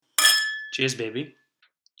Cheers, baby.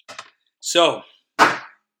 So,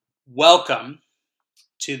 welcome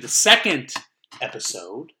to the second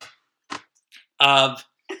episode of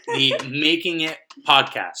the Making It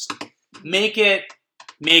podcast.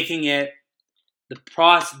 Making it.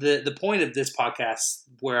 The point of this podcast,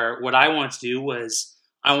 where what I want to do was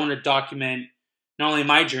I want to document not only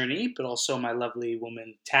my journey, but also my lovely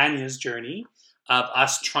woman Tanya's journey of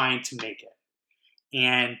us trying to make it.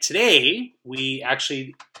 And today we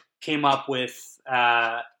actually came up with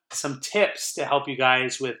some tips to help you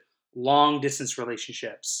guys with long distance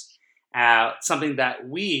relationships. Something that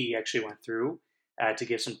we actually went through to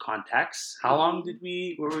give some context. How long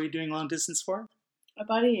were we doing long distance for?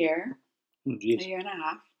 About a year. Oh, a year and a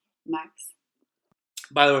half, max.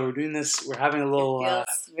 By the way, we're doing this. We're having a little. It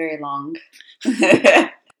feels very long.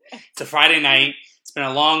 It's a Friday night. It's been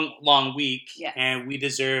a long week, yes. And we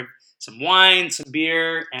deserve some wine, some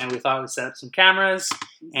beer, and we thought we'd set up some cameras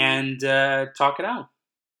and talk it out.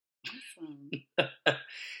 Awesome.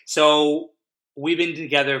 So we've been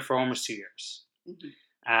together for almost 2 years.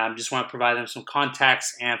 Just want to provide them some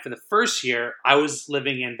context. And for the first year, I was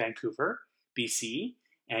living in Vancouver, BC,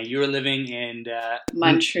 and you were living in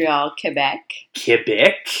Montreal, Quebec.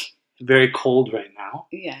 Very cold right now.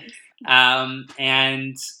 Yes.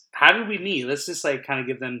 And how did we meet? Let's just kind of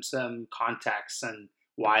give them some context and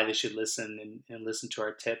why they should listen and listen to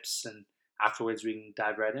our tips, and afterwards we can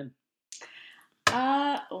dive right in.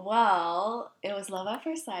 Well, it was love at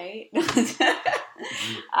first sight.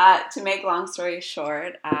 To make long story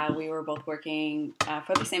short, we were both working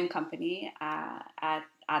for the same company at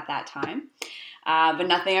that time. But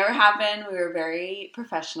nothing ever happened. We were very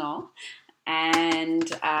professional,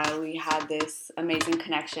 and we had this amazing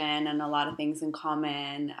connection and a lot of things in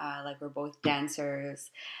common. We're both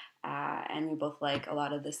dancers, and we both like a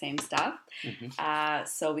lot of the same stuff.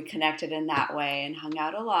 So we connected in that way and hung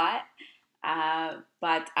out a lot.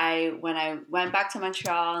 But when I went back to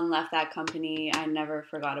Montreal and left that company, I never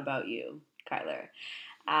forgot about you, Kyler.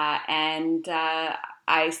 And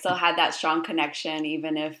I still had that strong connection,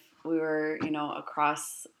 even if we were,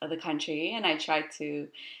 across the country, and I tried to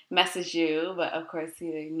message you, but of course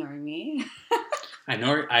you ignored me.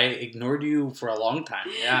 I ignored you for a long time,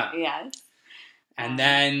 yeah. Yes. And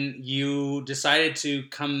then you decided to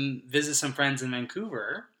come visit some friends in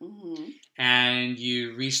Vancouver, and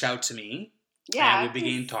you reached out to me, and we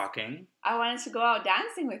began talking. I wanted to go out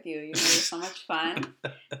dancing with you. It was so much fun.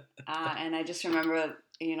 And I just remember,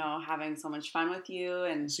 having so much fun with you.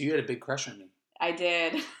 And so you had a big crush on me. I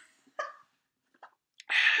did.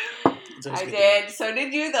 I did. So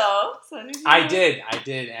did you, though. I did,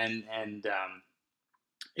 and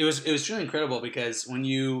it was truly incredible because when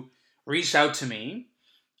you reached out to me,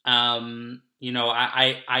 I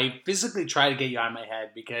physically tried to get you out of my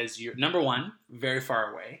head because you're, number one, very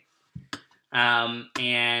far away, and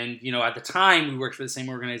at the time we worked for the same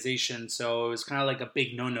organization, so it was kind of like a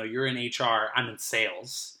big no-no. You're in HR, I'm in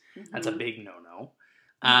sales. That's a big no-no,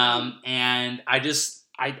 and I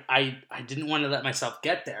didn't want to let myself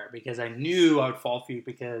get there because I knew I would fall for you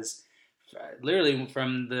because literally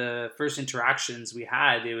from the first interactions we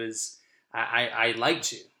had, it was, I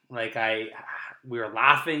liked you. We were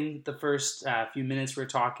laughing the first few minutes we were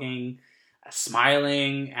talking,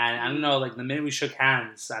 smiling, and I don't know, the minute we shook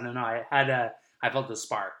hands, I don't know, I felt a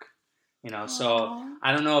spark, so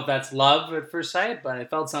I don't know if that's love at first sight, but I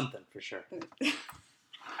felt something for sure.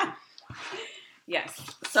 Yes.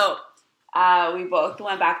 So we both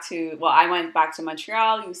went back to, I went back to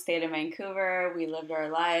Montreal, you stayed in Vancouver, we lived our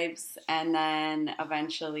lives, and then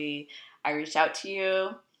eventually I reached out to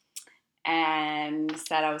you and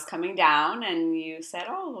said I was coming down, and you said,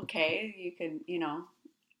 oh, okay, you could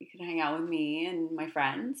hang out with me and my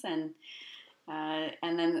friends, and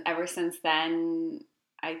then ever since then,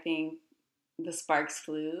 I think the sparks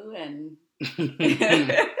flew, and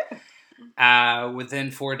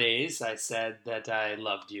within 4 days, I said that I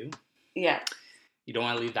loved you. Yeah. You don't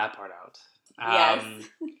want to leave that part out. Yes.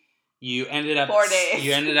 You ended up 4 days.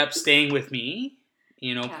 You ended up staying with me,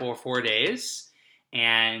 for 4 days,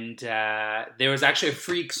 and there was actually a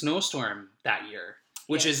freak snowstorm that year,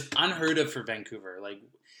 which is unheard of for Vancouver.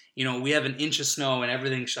 We have an inch of snow and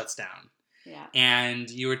everything shuts down. Yeah. And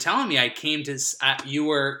you were telling me you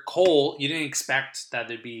were cold. You didn't expect that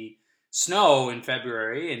there'd be snow in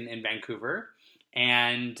February in Vancouver,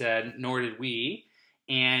 and nor did we.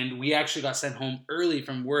 And we actually got sent home early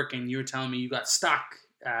from work, and you were telling me you got stuck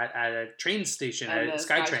at a train station, at a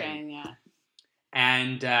SkyTrain. Yeah.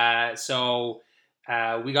 And so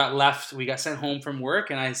we got sent home from work,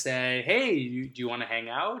 and I said, hey, do you want to hang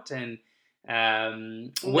out? And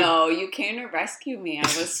No, you came to rescue me. I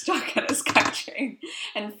was stuck at a SkyTrain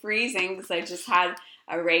and freezing because I just had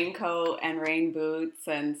a raincoat and rain boots,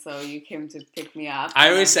 and so you came to pick me up. I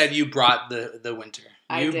always said you brought the winter.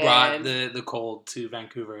 You did. Brought the cold to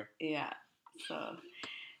Vancouver. Yeah. So,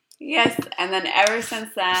 yes. And then ever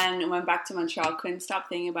since then, went back to Montreal. Couldn't stop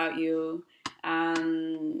thinking about you.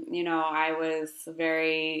 I was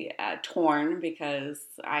very torn because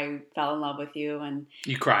I fell in love with you, and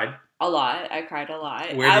you cried a lot. I cried a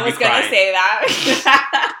lot. Where did I was going to say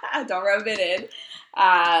that. Don't rub it in.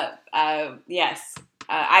 Yes.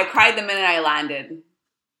 I cried the minute I landed.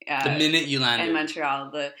 The minute you landed in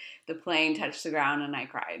Montreal, the plane touched the ground, and I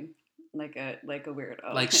cried like a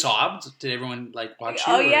weirdo. Like sobbed? Did everyone watch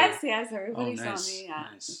you? Oh yes, everybody saw nice. me. Yeah,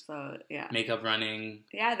 nice. So yeah, makeup running.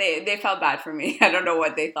 Yeah, they felt bad for me. I don't know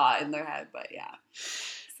what they thought in their head, but yeah.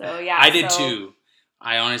 So yeah, I did too.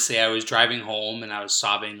 I was driving home and I was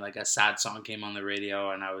sobbing. Like a sad song came on the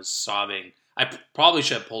radio, and I was sobbing. I probably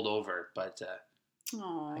should have pulled over, but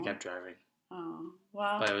I kept driving. Oh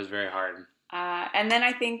well, but it was very hard. And then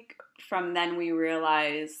I think from then we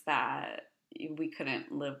realized that we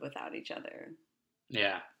couldn't live without each other.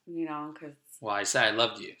 Yeah. Because... Well, I said I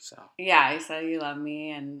loved you, so... Yeah, I said you love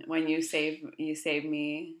me, and when you saved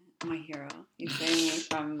me, my hero. You saved me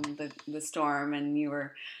from the storm, and you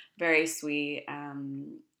were very sweet.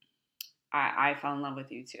 I fell in love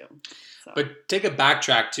with you, too. So. But take a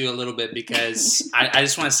backtrack, too, a little bit, because I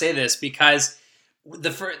just want to say this, because...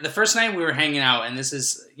 The first night we were hanging out, and this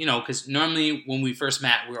is, because normally when we first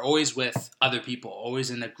met, we were always with other people,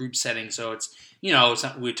 always in a group setting. So it's,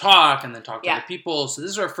 we talk and then talk to other people. So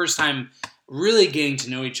this is our first time really getting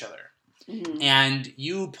to know each other. Mm-hmm. And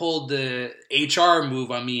you pulled the HR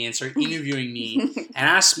move on me and started interviewing me and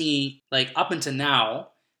asked me, up until now,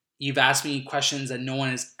 you've asked me questions that no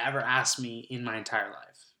one has ever asked me in my entire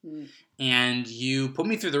life. Mm. And you put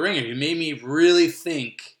me through the ringer. You made me really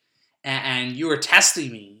think. And you were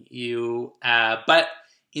testing me, but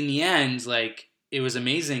in the end, it was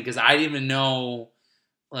amazing because I didn't even know,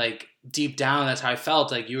 deep down, that's how I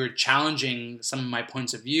felt. You were challenging some of my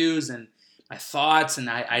points of views and my thoughts, and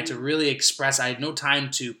I had to really express. I had no time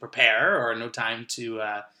to prepare or no time to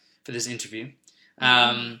for this interview,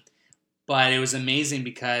 but it was amazing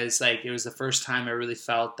because it was the first time I really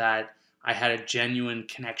felt that I had a genuine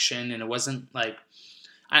connection, and it wasn't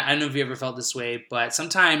I don't know if you ever felt this way, but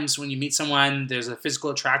sometimes when you meet someone, there's a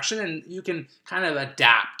physical attraction and you can kind of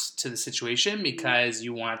adapt to the situation because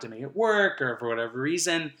you want to make it work or for whatever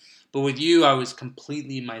reason. But with you, I was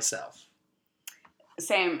completely myself.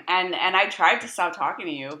 Same. And I tried to stop talking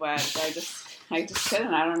to you, but I just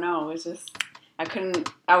couldn't. I don't know. It was just, I couldn't.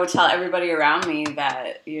 I would tell everybody around me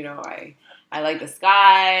that, I like this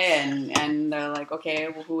guy, and they're like, okay,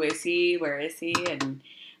 well, who is he? Where is he? And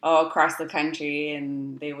across the country,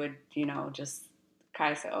 and they would, just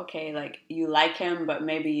kind of say, okay, you like him, but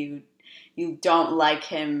maybe you don't like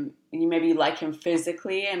him. Maybe you like him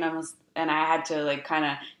physically, and I had to kind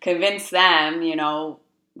of convince them, no,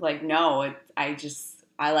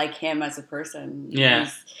 I like him as a person. Yeah.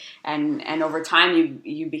 And over time,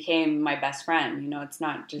 you became my best friend. It's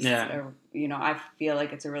not just, I feel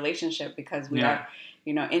like it's a relationship because we are,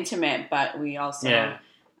 intimate, but we also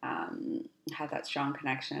had that strong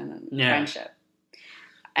connection and friendship.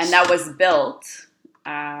 And that was built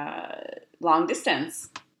long distance.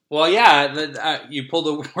 Well, yeah, you pulled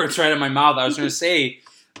the words right out of my mouth. I was going to say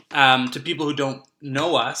to people who don't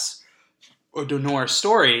know us or don't know our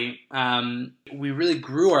story, we really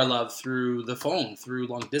grew our love through the phone, through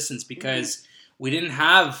long distance, because we didn't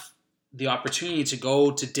have the opportunity to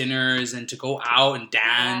go to dinners and to go out and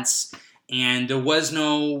dance. And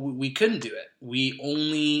we couldn't do it. We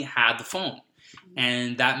only had the phone.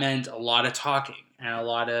 And that meant a lot of talking and a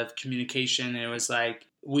lot of communication. And it was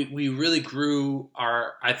we really grew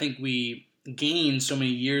I think we gained so many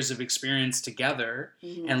years of experience together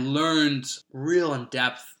and learned real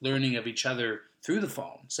in-depth learning of each other through the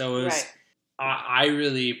phone. So it was, I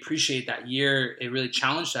really appreciate that year. It really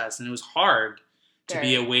challenged us, and it was hard to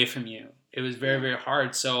be away from you. It was very, very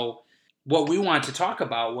hard. So what we wanted to talk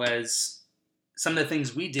about was some of the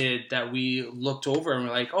things we did that we looked over and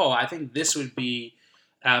were like, I think this would be,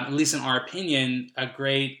 at least in our opinion, a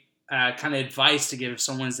great kind of advice to give if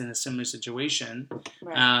someone's in a similar situation.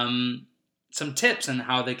 Right. Some tips on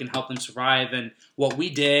how they can help them survive and what we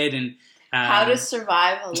did and how to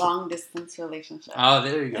survive a long distance relationship. Oh,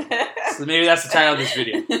 there you go. So maybe that's the title of this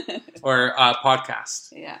video or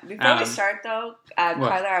podcast. Yeah. Before we start though,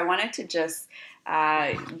 Tyler, I wanted to just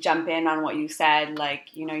jump in on what you said.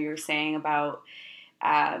 You were saying about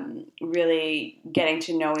really getting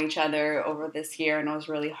to know each other over this year, and it was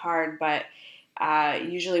really hard. But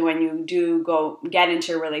usually when you do get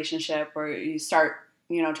into a relationship or you start,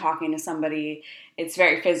 talking to somebody, it's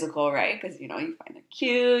very physical, right? Because, you find them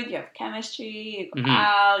cute, you have chemistry, you go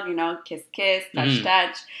out, kiss,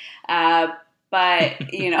 touch. But,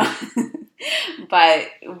 but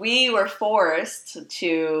we were forced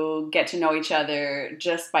to get to know each other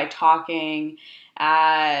just by talking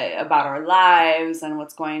about our lives and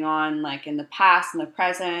what's going on, like in the past and the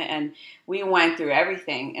present. And we went through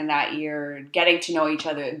everything in that year, getting to know each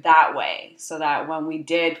other that way, so that when we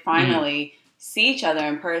did finally see each other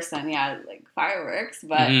in person, like fireworks,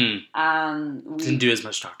 but we didn't do as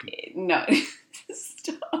much talking. No,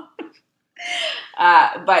 stop.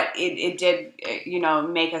 But it did,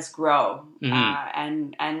 make us grow.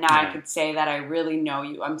 And now I could say that I really know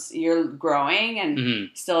you. You're growing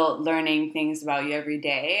and still learning things about you every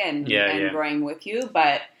day and growing with you.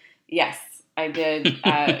 But yes, I did.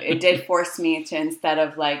 It did force me to, instead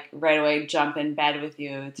of like right away jump in bed with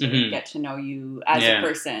you, to get to know you as a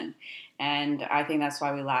person. And I think that's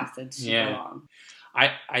why we lasted super long.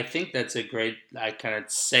 I think that's a great kind of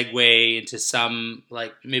segue into some,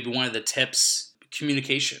 like, maybe one of the tips: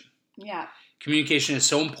 communication. Yeah. Communication is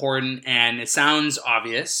so important, and it sounds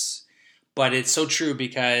obvious, but it's so true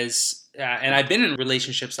because, and I've been in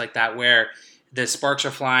relationships like that where the sparks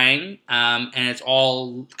are flying, and it's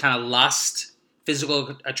all kind of lust,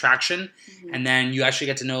 physical attraction, and then you actually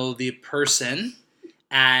get to know the person.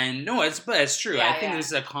 And no, it's true. I think this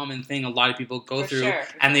is a common thing a lot of people go through,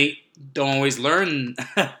 and they don't always learn.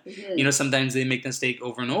 Sometimes they make the mistake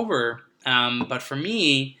over and over. But for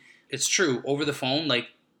me, it's true. Over the phone, like,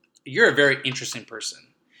 you're a very interesting person.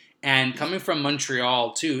 And coming from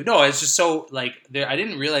Montreal too, no, it's just so, like, I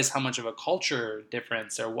didn't realize how much of a culture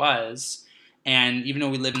difference there was. And even though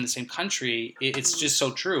we live in the same country, it's just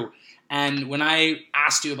so true. And when I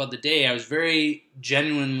asked you about the day, I was very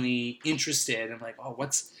genuinely interested. I'm like, oh,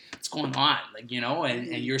 what's going on? Like, and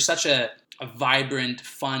you're such a vibrant,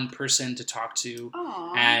 fun person to talk to.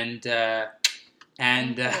 Aww.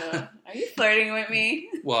 And are you flirting with me?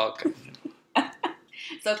 Well,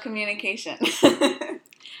 so communication.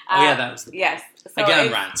 That was the point. Yes. So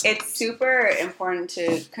it's super important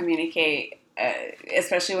to communicate.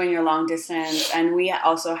 Especially when you're long distance, and we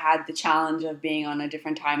also had the challenge of being on a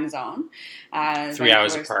different time zone. 3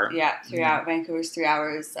 hours apart. Yeah, Vancouver's 3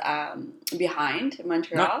 hours behind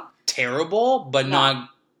Montreal. Not terrible, but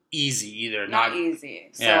not easy either. Not easy.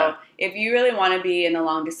 So if you really want to be in a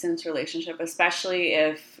long distance relationship, especially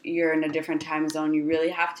if you're in a different time zone, you really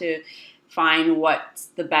have to find what's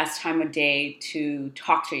the best time of day to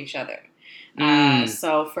talk to each other.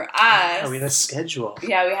 So for us... we had a schedule.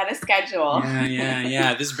 Yeah, we had a schedule.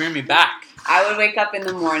 Yeah. This is bringing me back. I would wake up in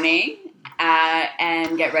the morning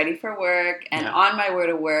and get ready for work. And on my way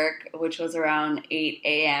to work, which was around 8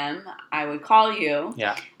 a.m., I would call you.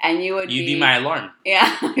 Yeah. And you'd be my alarm.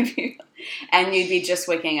 Yeah. And you'd be just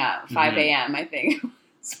waking up, 5 a.m., I think,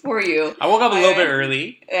 for you. I woke up a little bit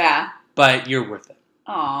early. Yeah. But you're worth it.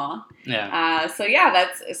 Aw. Yeah.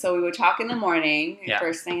 So we would talk in the morning,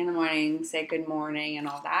 first thing in the morning, say good morning and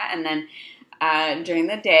all that. And then during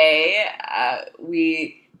the day,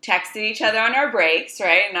 we texted each other on our breaks,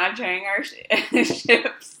 right? Not during our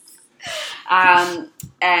shifts. And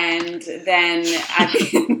then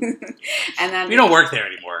we don't work there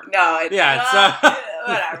anymore. No, it's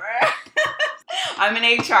whatever. I'm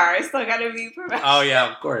in HR. I still gotta be professional. Oh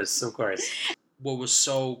yeah, of course. What was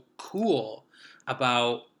so cool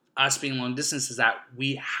about us being long distance is that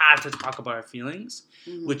we had to talk about our feelings,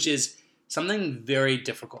 which is something very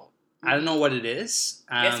difficult. I don't know what it is.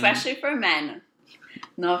 Especially for men.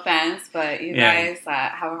 No offense, but you guys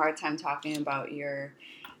have a hard time talking about your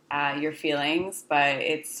feelings, but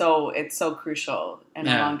it's so crucial in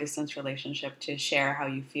a long distance relationship to share how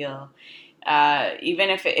you feel. Even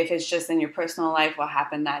if it's just in your personal life, what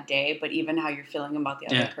happened that day, but even how you're feeling about the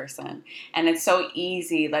other person. And it's so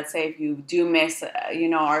easy. Let's say if you do miss,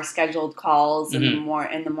 our scheduled calls in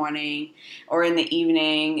the morning or in the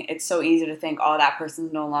evening, it's so easy to think, oh, that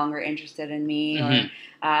person's no longer interested in me, or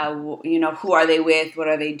who are they with? What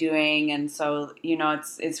are they doing? And so,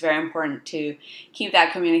 it's very important to keep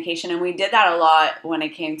that communication. And we did that a lot when it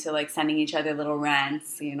came to like sending each other little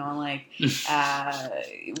rants,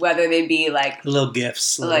 whether they be like little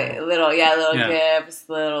gifts, little gifts,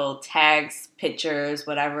 little tags, pictures,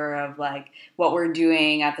 whatever, of like what we're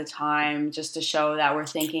doing at the time, just to show that we're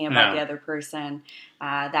thinking about the other person.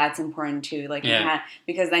 That's important too. Like you can't,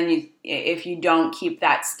 because then if you don't keep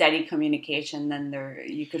that steady communication, then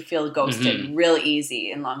you could feel ghosted real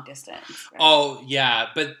easy in long distance. Right? Oh yeah,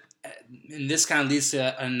 but and this kind of leads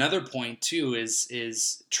to another point too,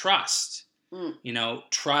 is trust. You know,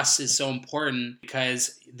 trust is so important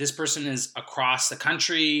because this person is across the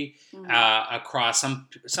country, across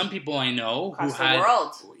some people I know across who the had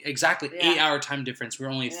world. exactly 8-hour time difference. We're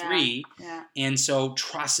only 3, and so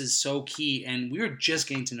trust is so key. And we were just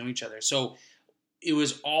getting to know each other, so it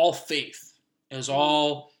was all faith. It was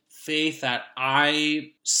all faith that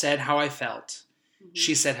I said how I felt.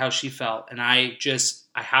 She said how she felt, and I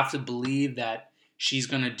have to believe that she's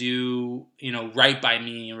going to do, you know, right by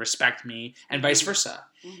me and respect me, and vice versa.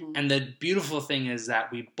 And the beautiful thing is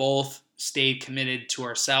that we both stayed committed to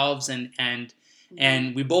ourselves, and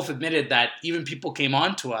we both admitted that even people came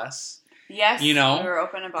on to us. Yes, you know, we were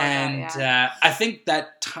open about and that. Yeah. I think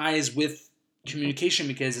that ties with communication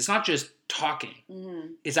because it's not just talking;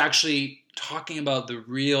 it's actually talking about the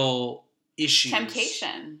real issues.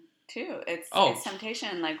 Temptation too. It's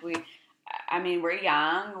temptation. Like we're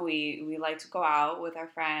young. We like to go out with our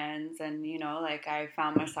friends, and you know, like I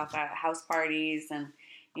found myself at house parties, and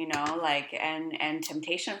you know, like and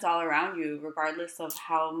temptation's all around you, regardless of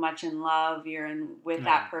how much in love you're in with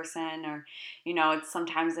that person, or you know, it's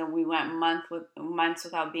sometimes that we went months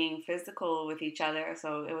without being physical with each other,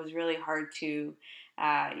 so it was really hard to.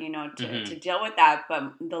 To deal with that,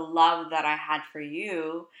 but the love that I had for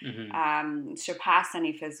you surpassed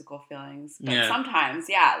any physical feelings. But sometimes,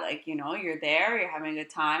 like, you know, you're there, you're having a good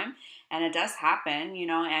time, and it does happen, you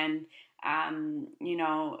know, and, you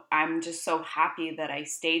know, I'm just so happy that I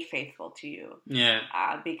stayed faithful to you.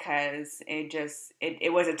 Because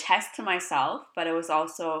it was a test to myself, but it was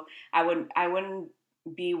also, I wouldn't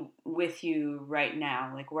be with you right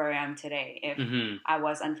now, like where I am today, if I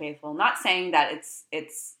was unfaithful. Not saying that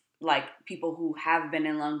it's like people who have been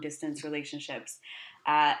in long distance relationships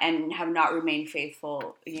and have not remained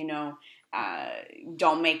faithful, you know,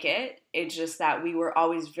 don't make it. It's just that we were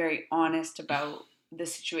always very honest about the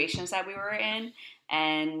situations that we were in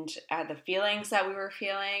and the feelings that we were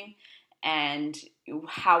feeling and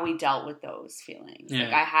how we dealt with those feelings.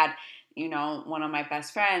 Like I had, you know, one of my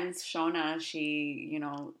best friends, Shona, she, you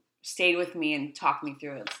know, stayed with me and talked me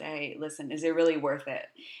through it. Say, hey, listen, is it really worth it?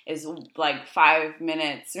 Is like 5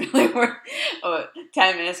 minutes really worth, or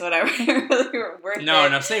 10 minutes, whatever, really worth it?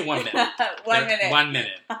 No, say 1 minute. 1 minute. 1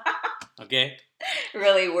 minute. Okay?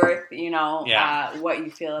 Really worth, you know, what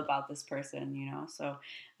you feel about this person, you know? So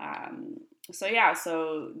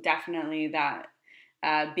definitely that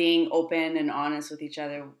being open and honest with each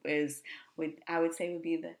other I would say would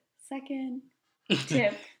be the second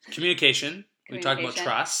tip. Communication. We talked about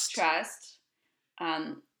trust.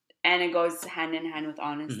 And it goes hand in hand with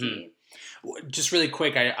honesty. Just really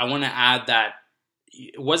quick, I want to add that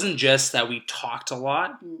it wasn't just that we talked a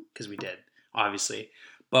lot, because we did, obviously,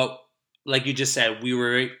 but like you just said, we were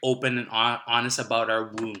very open and honest about our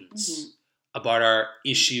wounds, about our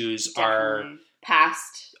issues, Definitely.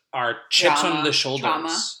 Past, our chips trauma, on the shoulders.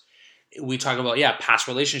 Trauma. We talk about, past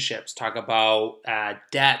relationships, talk about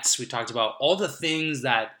debts. We talked about all the things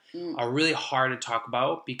that are really hard to talk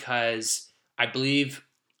about, because I believe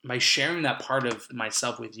by sharing that part of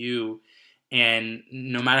myself with you, and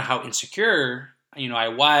no matter how insecure, you know, I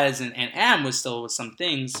was and am was still with some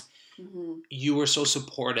things, you were so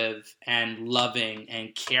supportive and loving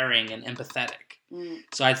and caring and empathetic.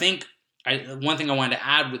 So I think one thing I wanted to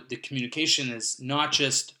add with the communication is not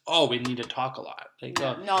just, we need to talk a lot. Like,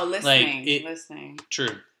 listening. Listening.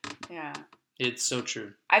 True. Yeah. It's so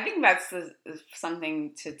true. I think that's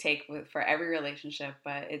something to take for every relationship,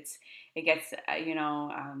 but it gets, you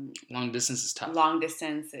know... long distance is tough. Long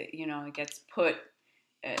distance, you know, it gets put,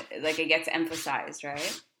 like it gets emphasized,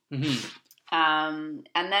 right? And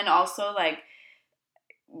then also, like,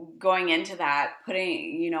 going into that,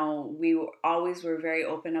 putting, you know, we always were very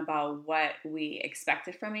open about what we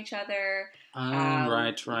expected from each other.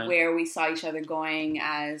 Right. Where we saw each other going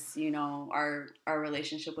as, you know, our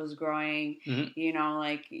relationship was growing. You know,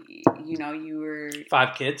 like, you know, you were...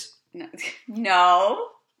 5 kids? No.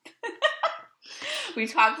 We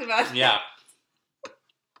talked about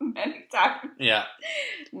many times. Yeah.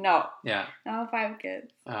 No. Yeah. No, 5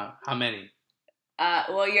 kids. How many?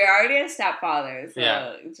 Well, you're already a stepfather,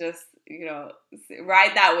 so just, you know,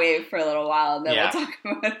 ride that wave for a little while, and then we'll talk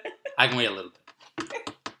about it. I can wait a little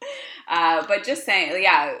bit. But just saying,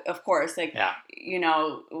 of course, like, you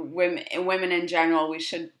know, women in general, we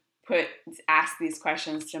should ask these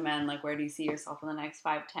questions to men, like, where do you see yourself in the next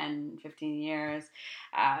 5, 10, 15 years?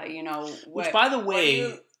 You know, which, by the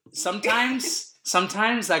way, sometimes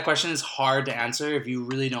that question is hard to answer if you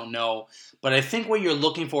really don't know. But I think what you're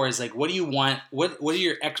looking for is, like, what do you want? What are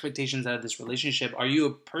your expectations out of this relationship? Are you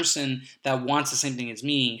a person that wants the same thing as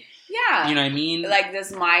me? Yeah. You know what I mean? Like,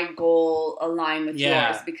 does my goal align with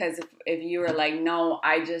Yeah. yours? Because if you were like, no,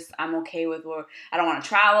 I'm okay with I don't want to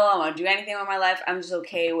travel, I don't want to do anything with my life, I'm just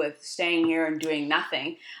okay with staying here and doing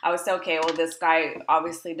nothing. I would say, okay, well, this guy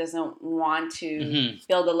obviously doesn't want to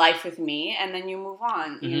build a life with me, and then you move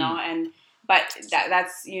on, you know, but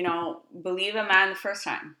that's, you know, believe a man the first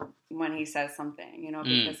time when he says something, you know,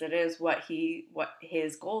 because it is what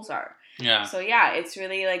his goals are. Yeah. So yeah, it's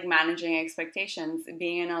really like managing expectations.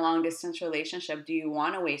 Being in a long distance relationship, do you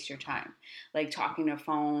want to waste your time? Like talking to a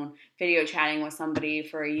phone, video chatting with somebody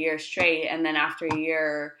for a year straight, and then after a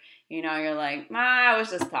year, you know, you're like, I was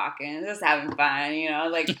just talking, just having fun, you know,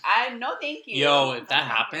 like, no thank you. Yo, if that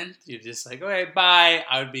happened, you're just like, okay, bye.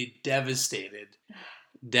 I would be devastated.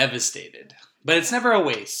 Devastated. But it's never a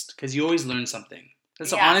waste, because you always learn something.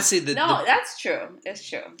 So honestly, that's true. It's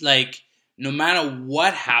true. Like, no matter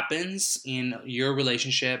what happens in your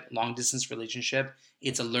relationship, long distance relationship,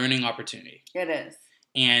 it's a learning opportunity. It is.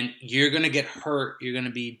 And you're going to get hurt. You're going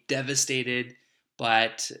to be devastated.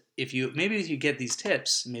 But if you get these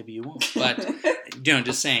tips, maybe you won't. But, you know,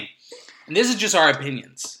 just saying. And this is just our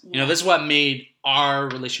opinions. Yeah. You know, this is what made our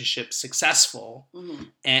relationship successful.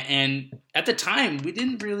 And at the time, we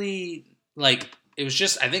didn't really, like, it was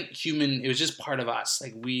just, I think, it was just part of us.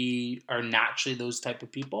 Like, we are naturally those type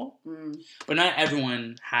of people. But not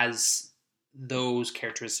everyone has those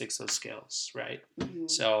characteristics, those skills, right?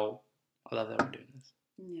 So, I love that we're doing this.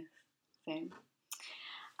 Yeah, same.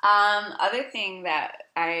 Other thing that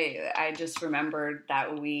I just remembered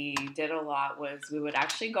that we did a lot was we would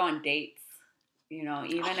actually go on dates. You know,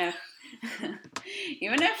 even if,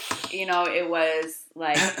 you know, it was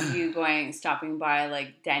like you stopping by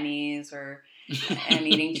like Denny's and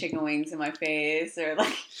eating chicken wings in my face, or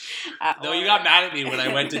like. No, you got mad at me when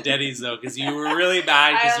I went to Denny's though, because you were really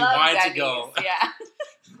mad because you wanted Denny's, to go. Yeah.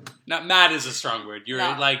 Not mad is a strong word. You're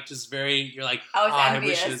like just very. You're like, I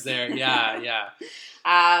wish it was there. Yeah,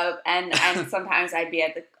 yeah. And sometimes I'd be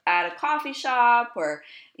at a coffee shop, or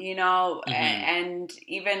you know, and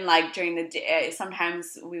even like during the day,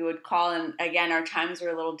 sometimes we would call, and again our times were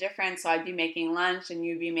a little different. So I'd be making lunch and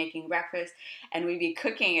you'd be making breakfast, and we'd be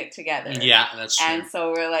cooking it together. Yeah, that's true. And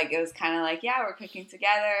so we're like, it was kind of like, we're cooking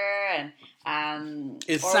together, and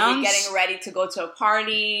we're getting ready to go to a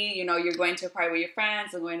party. You know, you're going to a party with your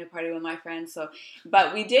friends, I'm going to a party with my friends. So,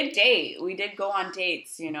 but we did date. We did go on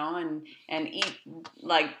dates, you know, and eat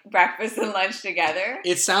like breakfast and lunch together.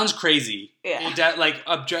 It sounds crazy. Yeah. Like,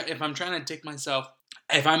 if I'm trying to take myself,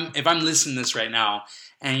 if I'm listening to this right now,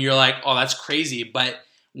 and you're like, oh, that's crazy, but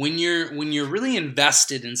when you're really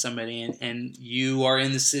invested in somebody and you are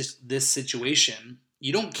in this situation,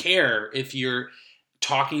 you don't care if you're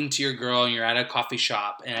talking to your girl and you're at a coffee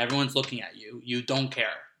shop and everyone's looking at you. You don't care,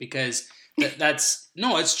 because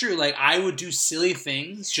no, it's true. Like, I would do silly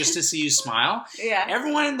things just to see you smile. Yeah.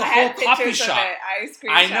 Everyone in the whole coffee shop.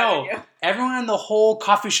 I know. Everyone in the whole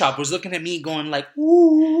coffee shop was looking at me going like,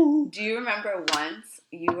 ooh. Do you remember once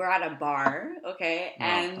you were at a bar, okay? No,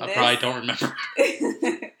 and I probably don't remember.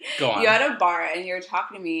 Go on. You're at a bar and you're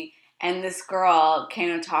talking to me, and this girl came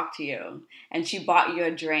to talk to you, and she bought you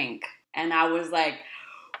a drink, and I was like,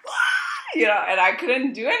 what? You know, and I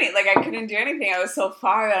couldn't do anything. I was so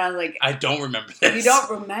far, and I was like, I don't remember this. You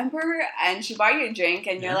don't remember? And she bought you a drink,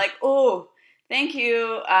 and you're like, oh, thank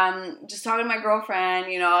you. Just talking to my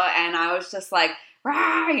girlfriend, you know, and I was just like,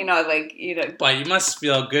 rah, you know, like, you know. But you must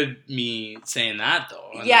feel good me saying that,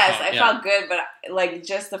 though. Yes, I felt good, but like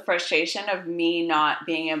just the frustration of me not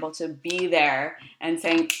being able to be there and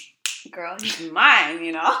saying, girl, he's mine,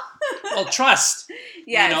 you know? Well, trust.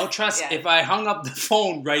 Yes, you know, trust. yes. If I hung up the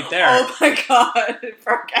phone right there. Oh my God,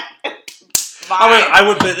 forget it. I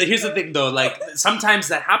would, but here's the thing though, like, sometimes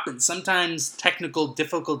that happens. Sometimes technical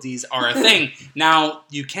difficulties are a thing. Now,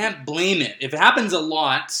 you can't blame it. If it happens a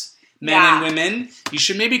lot, men and women, you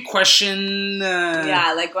should maybe question.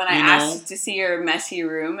 Like when I asked to see your messy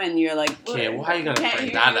room, and you're like, okay, why you gotta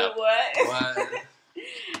bring that up? What?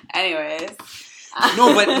 Anyways.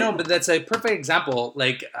 No, but that's a perfect example.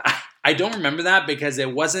 Like, I don't remember that because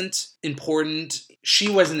it wasn't important. She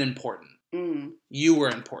wasn't important. You were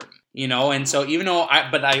important, you know. And so even though I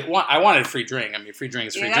wanted a free drink. I mean, free drink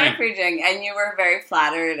is free drink. You got a free drink, and you were very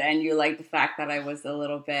flattered, and you liked the fact that I was a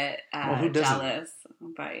little bit jealous.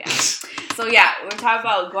 But yeah, so yeah, we're talking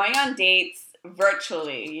about going on dates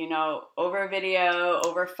virtually. You know, over video,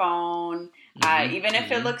 over phone. Even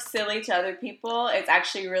if it looks silly to other people, it's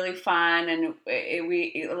actually really fun, and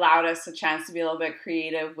it allowed us a chance to be a little bit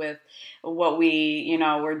creative with what we, you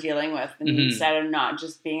know, were dealing with, and instead of not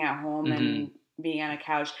just being at home and being on a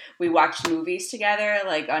couch. We watched movies together,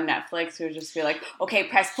 like on Netflix. We would just be like, okay,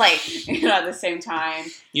 press play, at the same time.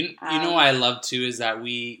 You know what I love too is that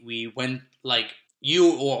we went, like,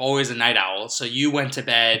 you were always a night owl, so you went to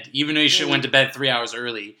bed, even though you should have went to bed 3 hours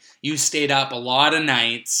early. You stayed up a lot of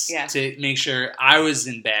nights to make sure I was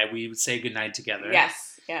in bed. We would say goodnight together. Yes.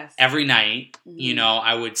 Every night,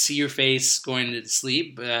 I would see your face going to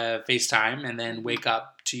sleep, FaceTime, and then wake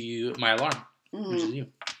up to my alarm, which is you.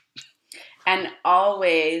 And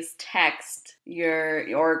always text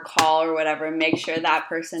or call or whatever. Make sure that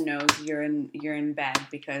person knows you're in bed,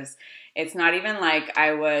 because it's not even like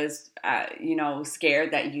I was,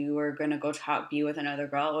 scared that you were going to go be with another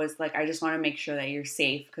girl. It was like, I just want to make sure that you're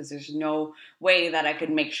safe, because there's no way that I could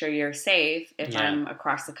make sure you're safe if I'm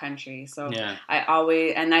across the country. So I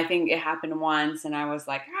always, and I think it happened once, and I was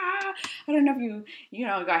like, I don't know if you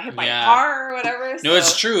got hit by a car or whatever. No,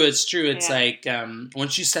 it's true. It's true. It's like,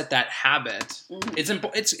 once you set that habit, it's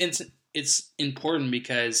important,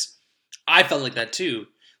 because I felt like that too.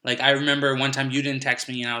 Like, I remember one time you didn't text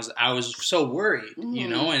me, and I was so worried,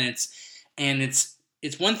 and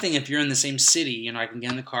it's one thing if you're in the same city, I can get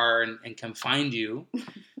in the car and come find you.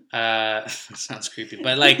 Sounds creepy,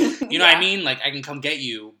 but like, what I mean? Like, I can come get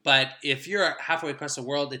you. But if you're halfway across the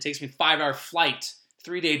world, it takes me 5-hour flight,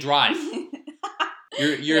 3-day drive.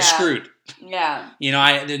 You're screwed. Yeah.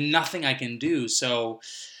 There's nothing I can do. So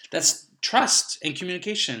that's trust and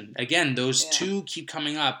communication. Again, those two keep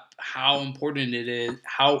coming up. How important it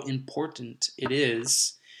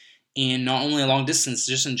is in not only a long distance,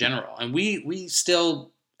 just in general. And we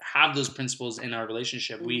still have those principles in our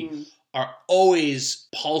relationship. We are always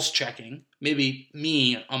pulse checking. Maybe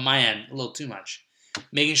me on my end a little too much,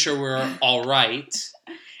 making sure we're all right.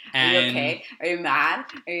 And are you okay? Are you mad?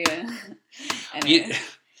 Are you?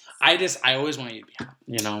 I always want you to be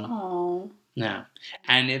happy. Oh. Yeah.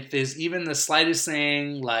 And if there's even the slightest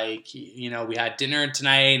thing, like, we had dinner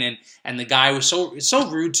tonight and the guy was so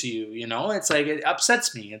rude to you, it's like, it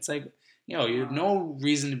upsets me. It's like, you have no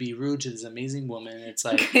reason to be rude to this amazing woman. It's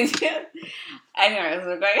like, anyways,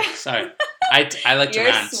 okay. Sorry. I like to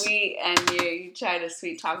rant. You're sweet, and you try to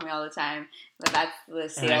sweet talk me all the time, but that's the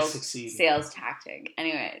sales tactic.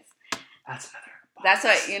 Anyways. That's another. That's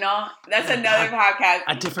what, that's another podcast.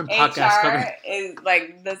 A different podcast. HR is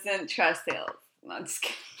like, doesn't trust sales. No, I'm just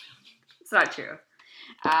kidding. It's not true.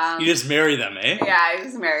 You just marry them, eh? Yeah, I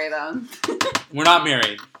just marry them. We're not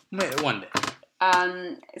married. One day.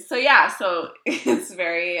 So it's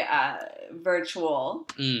very virtual,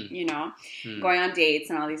 going on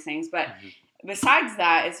dates and all these things. But besides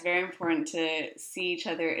that, it's very important to see each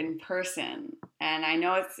other in person. And I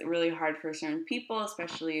know it's really hard for certain people,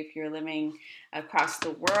 especially if you're living across the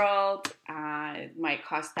world. It might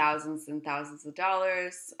cost thousands and thousands of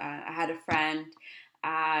dollars. I had a friend.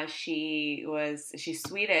 She's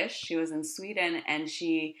Swedish. She was in Sweden, and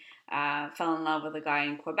she fell in love with a guy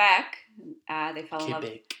in Quebec. They fell in love.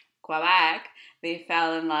 Quebec. They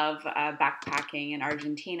fell in love backpacking in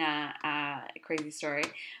Argentina. Crazy story.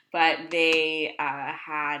 But they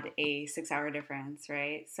had a 6-hour difference,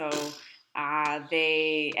 right? So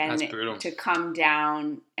to come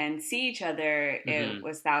down and see each other, it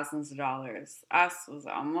was thousands of dollars. Us was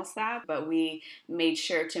almost that, but we made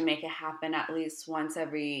sure to make it happen at least once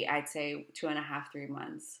every, I'd say, 2.5, 3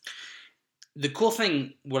 months. The cool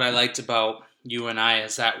thing, what I liked about you and I,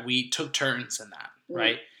 is that we took turns in that,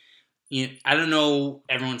 right? I don't know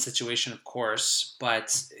everyone's situation, of course,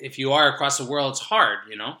 but if you are across the world, it's hard,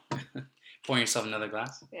 Pouring yourself another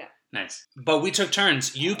glass? Yeah. Nice. But we took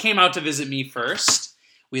turns. You came out to visit me first.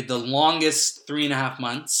 We had the longest 3.5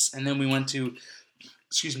 months, and then we went to,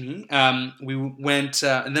 we went,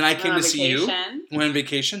 and then I came to see you. We went on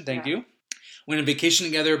vacation, thank you. We went on vacation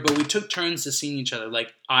together, but we took turns to seeing each other.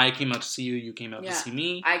 Like, I came out to see you, you came out to see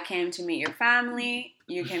me. I came to meet your family,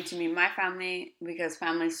 you came to meet my family, because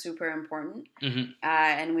family is super important.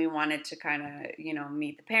 And we wanted to kind of,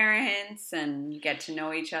 meet the parents and get to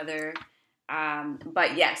know each other.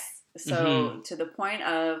 But yes, so to the point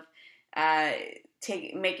of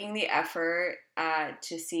making the effort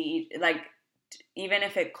to see, like, even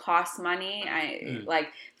if it costs money, like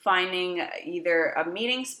finding either a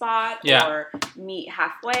meeting spot or meet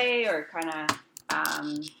halfway, or kind of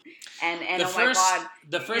and my God,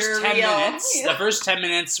 the first 10 minutes, the first 10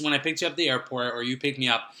 minutes when I picked you up at the airport, or you picked me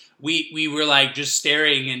up, we were like just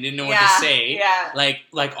staring and didn't know what to say,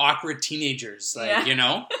 like awkward teenagers, like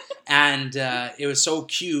and it was so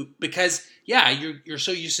cute because you're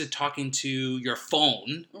so used to talking to your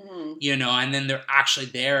phone, and then they're actually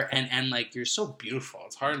there, and like, you're so beautiful.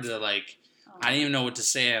 It's hard to like, I didn't even know what to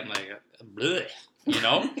say. I'm like, bleh,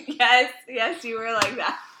 Yes, you were like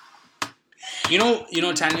that.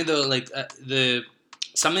 Tanya, though, like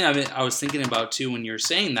something I was thinking about too when you were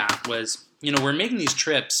saying that was, we're making these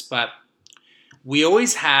trips, but we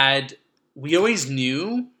always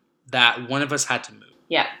knew that one of us had to move.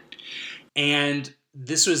 Yeah. And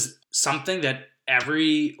this was something that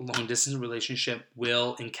every long distance relationship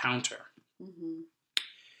will encounter. Mm-hmm.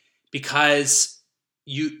 Because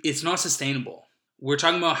it's not sustainable. We're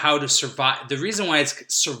talking about how to survive. The reason why it's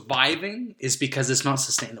surviving is because it's not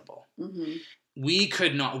sustainable. Mm-hmm.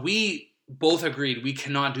 We both agreed we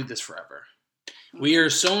cannot do this forever. Mm-hmm. We are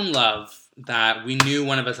so in love that we knew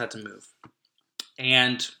one of us had to move.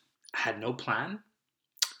 And I had no plan,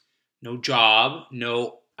 no job,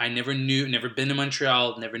 I never been to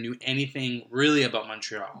Montreal, never knew anything really about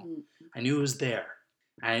Montreal. Mm-hmm. I knew it was there.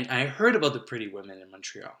 I heard about the pretty women in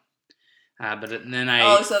Montreal. But then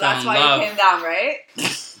I so that's why you came down, right?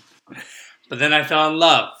 But then I fell in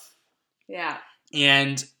love. Yeah.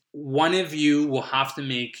 And one of you will have to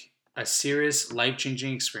make a serious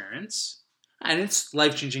life-changing experience. And it's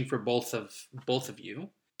life-changing for both of you.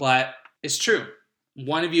 But it's true.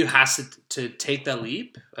 One of you has to take that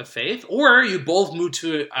leap of faith, or you both move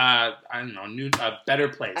to a better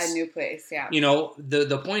place. A new place, yeah.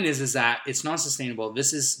 The point is that it's not sustainable.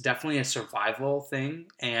 This is definitely a survival thing,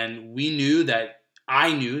 and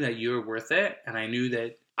I knew that you were worth it, and I knew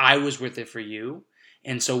that I was worth it for you,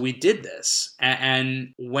 and so we did this.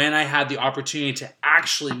 And when I had the opportunity to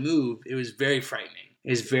actually move, it was very frightening.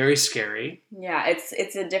 It was very scary. Yeah,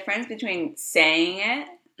 it's a difference between saying it.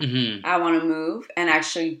 Mm-hmm. I want to move, and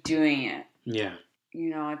actually doing it. Yeah.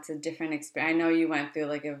 It's a different experience. I know you went through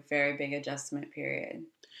like a very big adjustment period.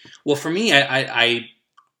 Well, for me, I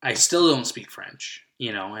still don't speak French,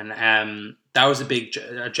 and that was a big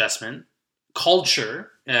adjustment. Culture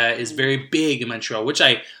is very big in Montreal, which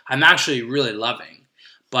I'm actually really loving.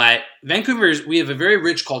 But we have a very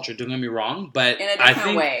rich culture, don't get me wrong, but in a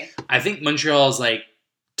different way. I think Montreal is like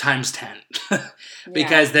times 10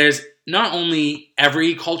 because there's not only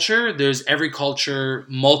every culture, there's every culture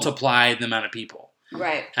multiplied the amount of people.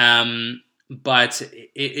 Right. But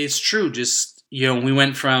it's true. Just, we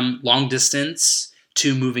went from long distance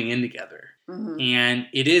to moving in together. Mm-hmm. And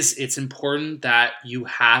it's important that you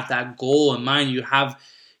have that goal in mind.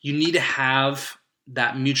 You need to have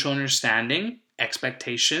that mutual understanding,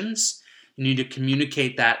 expectations. You need to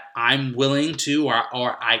communicate that I'm willing to,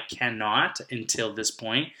 or I cannot until this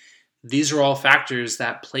point. These are all factors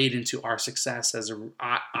that played into our success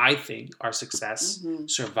I think our success, mm-hmm.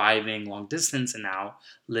 surviving long distance and now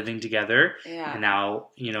living together. Yeah. And now,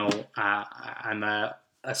 I'm a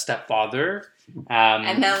stepfather.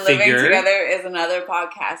 And then living together is another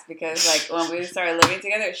podcast because when we started living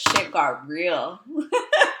together, shit got real.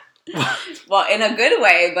 Well, in a good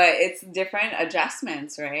way, but it's different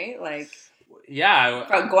adjustments, right? Yeah.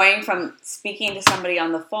 Going from speaking to somebody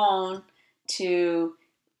on the phone to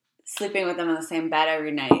sleeping with them in the same bed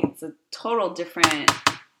every night. It's a total different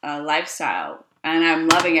lifestyle. And I'm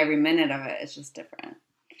loving every minute of it. It's just different.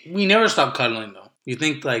 We never stop cuddling, though. You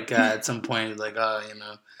think, at some point,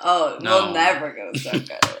 Oh, no. We'll never go stop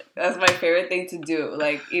cuddling. That's my favorite thing to do.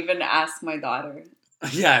 Even ask my daughter.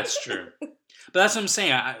 Yeah, it's true. But that's what I'm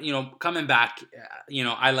saying. Coming back,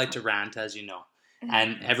 I like to rant, as you know.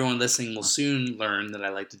 And everyone listening will soon learn that I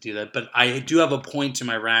like to do that. But I do have a point to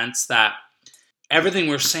my rants that everything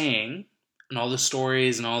we're saying and all the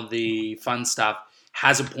stories and all the fun stuff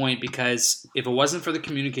has a point, because if it wasn't for the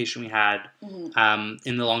communication we had mm-hmm.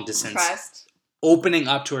 In the long distance, trust, opening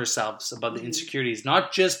up to ourselves about the insecurities,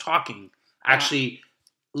 not just talking, actually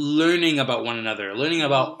learning about one another, learning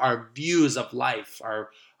about our views of life, am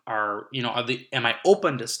I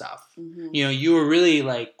open to stuff? Mm-hmm. You were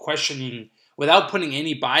really questioning without putting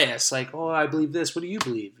any bias, I believe this. What do you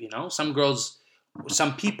believe?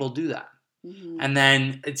 Some people do that. Mm-hmm. And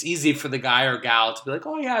then it's easy for the guy or gal to be like,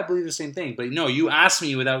 oh yeah, I believe the same thing. But no, you asked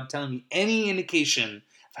me without telling me any indication of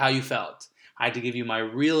how you felt. I had to give you my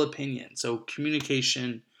real opinion. So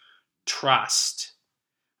communication, trust,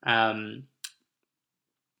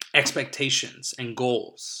 expectations, and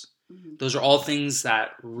goals. Mm-hmm. Those are all things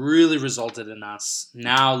that really resulted in us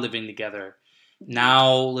now living together,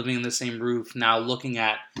 now living in the same roof, now looking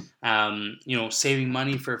at, saving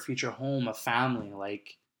money for a future home, a family.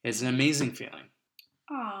 It's an amazing feeling.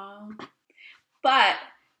 Aww. But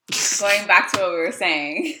going back to what we were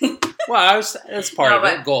saying. Well, that's part of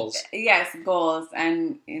it. Goals. Yes, goals.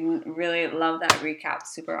 And really love that recap.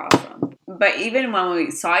 Super awesome. But even when we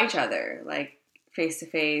saw each other, face to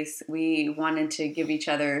face, we wanted to give each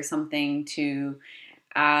other something to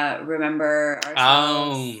remember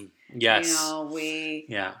ourselves. Yes. You know, we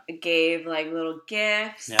Yeah. gave like little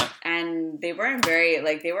gifts, Yeah. and they weren't very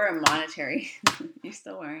like they weren't monetary. You're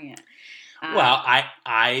still wearing it. Well,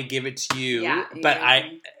 I give it to you, Yeah, but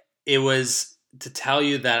it was to tell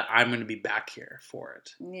you that I'm going to be back here for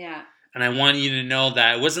it. Yeah. And I want you to know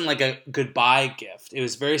that it wasn't like a goodbye gift. It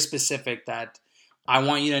was very specific that I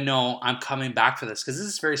want you to know I'm coming back for this because this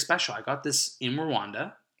is very special. I got this in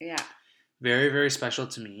Rwanda. Yeah. Very, very special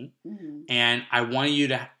to me. Mm-hmm. And I want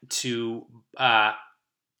you to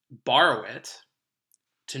borrow it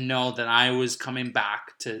to know that I was coming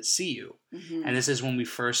back to see you. Mm-hmm. And this is when we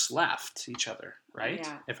first left each other, right?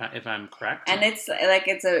 Yeah. If I'm correct. And it's like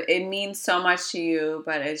it means so much to you,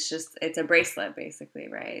 but it's a bracelet basically,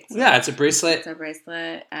 right? So yeah, it's a bracelet. It's a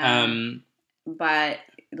bracelet. But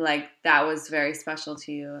like that was very special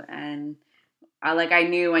to you, and I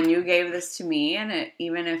knew when you gave this to me, and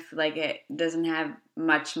even if like it doesn't have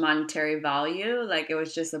much monetary value, like it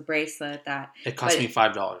was just a bracelet that it cost me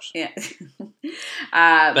 $5. Yeah.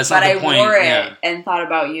 But I wore it yeah. and thought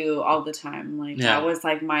about you all the time. Like Yeah. that was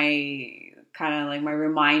like my kind of like my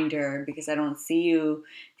reminder, because I don't see you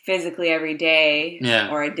physically every day, Yeah.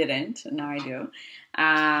 or I didn't, and now I do.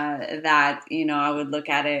 That I would look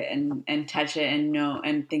at it and touch it and know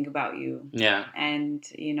and think about you. Yeah. And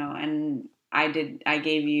and I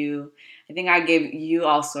gave you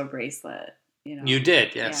also a bracelet. You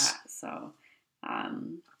did, yes. Yeah. So,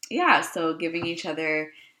 so giving each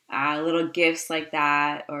other little gifts like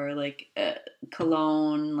that, or like a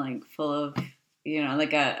cologne, like full of,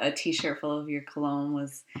 like a t-shirt full of your cologne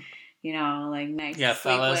was, like nice. Yeah, to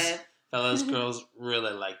sleep fellas, with. girls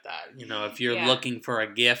really like that. If you're Yeah. looking for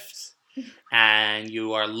a gift and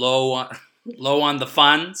you are low on the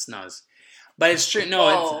funds, but it's true.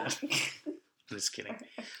 No, it's, I'm just kidding.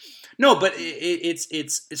 No, but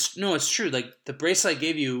it's true. Like the bracelet I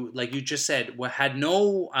gave you, like you just said, had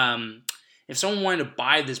no. If someone wanted to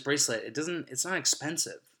buy this bracelet, it's not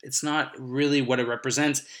expensive. It's not really what it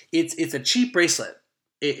represents. It's a cheap bracelet.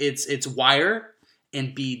 It's wire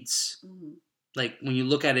and beads. Mm-hmm. Like when you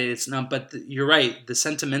look at it, it's not. But you're right. The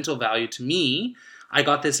sentimental value to me, I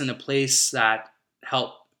got this in a place that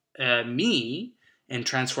helped me and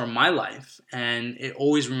transform my life, and it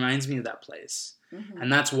always reminds me of that place. Mm-hmm.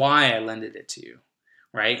 And that's why I lended it to you,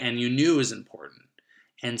 right? And you knew it was important.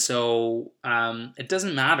 And so it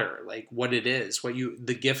doesn't matter like what it is,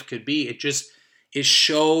 the gift could be. It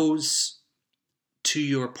shows to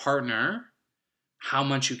your partner how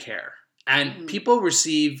much you care. And Mm-hmm. people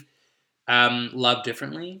receive love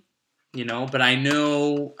differently, but I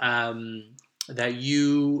know that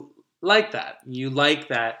you like that. You like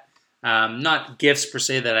that. Not gifts per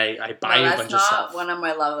se that I buy you a bunch of stuff. That's not one of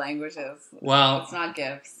my love languages. Well, it's not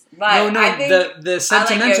gifts, but no. I think The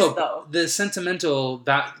sentimental, I like gifts, the sentimental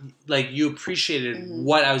that like you appreciated Mm-hmm.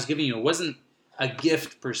 what I was giving you. It wasn't a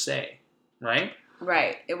gift per se, right?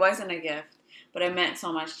 Right. It wasn't a gift, but it meant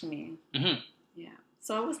so much to me. Mm-hmm. Yeah.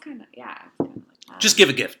 So it was kind of like that. Just give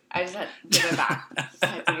a gift. I just had to give it back. I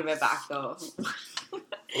had to give it back though.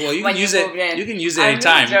 Well, you When can use moved it. in. You can use it I'm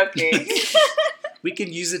anytime. just joking. We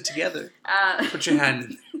can use it together. Put your hand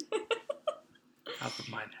in. I'll put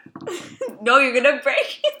mine. No, you're gonna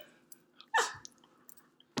break it.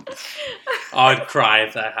 I'd cry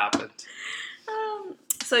if that happened.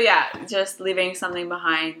 So yeah, just leaving something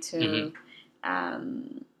behind to,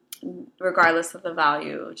 regardless of the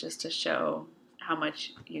value, just to show how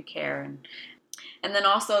much you care, and then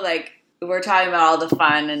also like we're talking about all the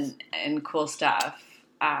fun and cool stuff,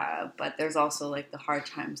 but there's also like the hard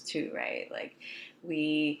times too, right? Like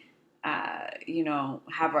we,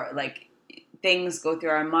 have our like things go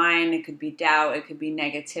through our mind. It could be doubt. It could be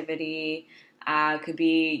negativity. It could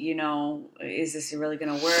be, is this really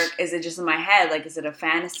going to work? Is it just in my head? Like, is it a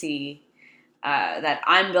fantasy that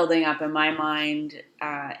I'm building up in my mind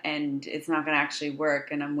and it's not going to actually work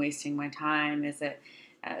and I'm wasting my time? Is it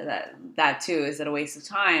that too? Is it a waste of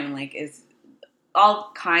time? Like, is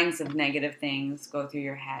all kinds of negative things go through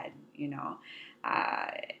your head,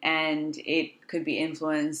 and it could be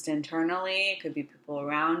influenced internally. It could be people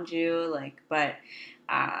around you, but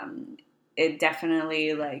it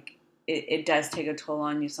definitely it does take a toll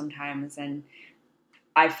on you sometimes. And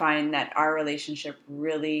I find that our relationship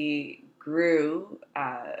really grew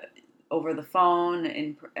over the phone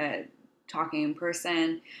and talking in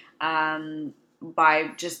person by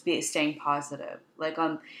just staying positive.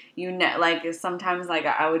 Sometimes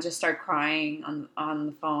I would just start crying on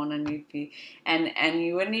the phone, and you'd be and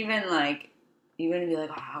you wouldn't even you wouldn't be like,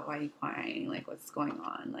 oh, why are you crying? Like, what's going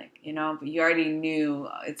on? But you already knew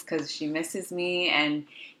it's because she misses me, and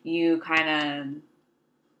you kind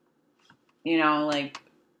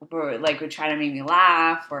of, would try to make me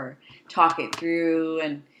laugh or talk it through,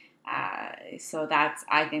 and so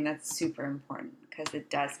I think that's super important because it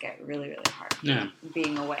does get really, really hard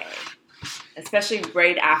being away, especially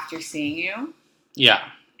right after seeing you. Yeah.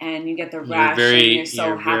 And you get the rush, and you're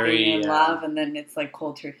so happy and in love, and then it's like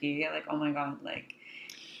cold turkey. Like, oh my god, like.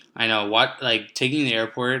 I know taking the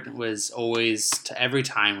airport was always every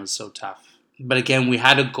time was so tough. But again, we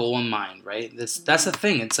had a goal in mind, right? That's the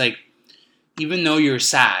thing. It's like, even though you're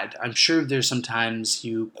sad, I'm sure there's sometimes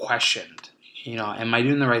you questioned, am I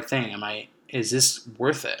doing the right thing? Is this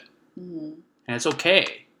worth it? Mm-hmm. And it's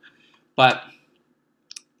okay. But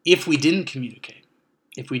if we didn't communicate,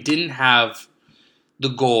 if we didn't have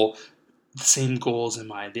the same goals in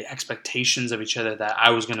mind, the expectations of each other that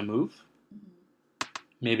I was going to move,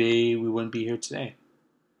 maybe we wouldn't be here today.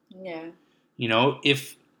 Yeah.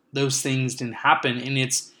 If those things didn't happen, and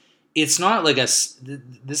it's not like this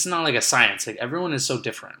is not like a science. Like, everyone is so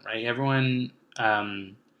different, right? Everyone,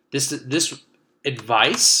 this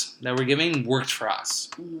advice that we're giving worked for us.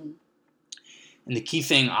 Mm-hmm. And the key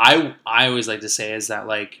thing I always like to say is that,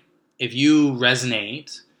 like, if you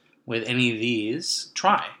resonate with any of these,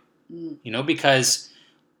 try. Because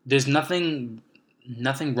there's nothing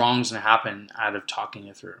wrong's gonna happen out of talking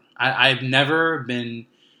it through. I've never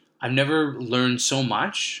learned so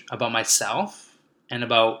much about myself and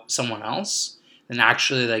about someone else than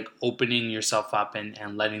actually, like, opening yourself up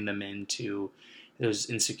and letting them into those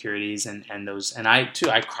insecurities and those. And I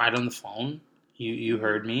cried on the phone. You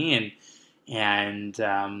heard me, and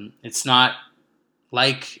it's not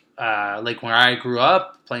like when I grew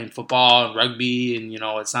up playing football and rugby, and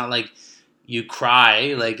it's not like you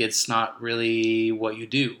cry. Like, it's not really what you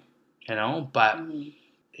do, but mm-hmm.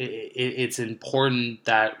 It's important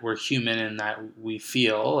that we're human and that we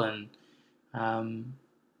feel, and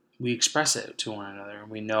we express it to one another, and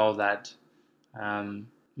we know that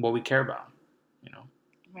what we care about,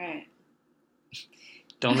 Right.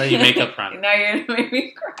 Don't let your makeup run. Now you're gonna make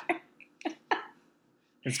me cry.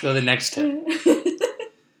 Let's go to the next tip.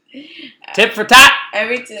 Tip for tat.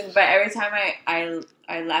 Every time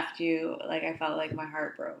I left you, like, I felt like my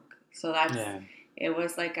heart broke. So it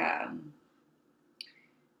was like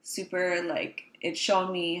super, like, it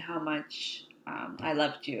showed me how much I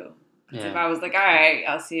loved you. Yeah. If I was like, all right,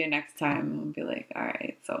 I'll see you next time, I'd be like, all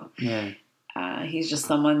right. So he's just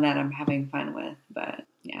someone that I'm having fun with. But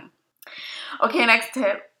yeah. Okay, next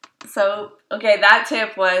tip. So, that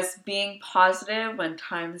tip was being positive when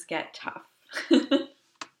times get tough.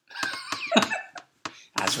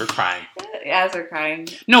 As we're crying.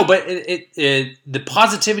 No, but the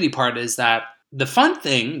positivity part is that the fun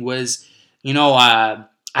thing was, I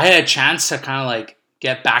had a chance to kind of, like,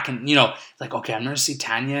 get back and, like, okay, I'm going to see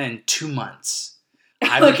Tanya in 2 months.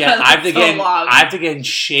 I have to get in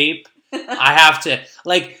shape. I have to,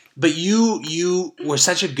 like, but you were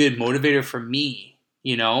such a good motivator for me,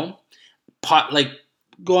 like,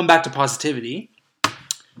 going back to positivity,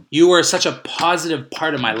 you were such a positive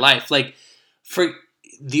part of my life. Like, for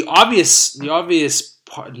the obvious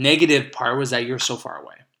negative part was that you're so far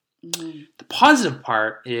away. Mm-hmm. The positive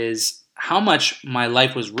part is how much my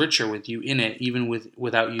life was richer with you in it, even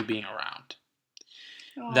without you being around.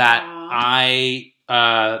 Aww. That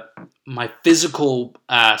my physical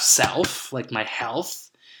self, like my health,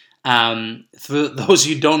 for those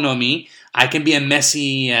who don't know me, I can be a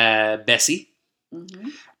messy Bessie. Mm-hmm.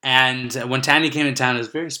 And when Tanya came in town, it was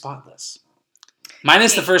very spotless.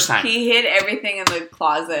 Minus the first time. He hid everything in the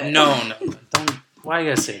closet. No. Don't. Why you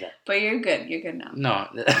gotta say that? But you're good. You're good now. No.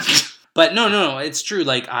 But no. It's true.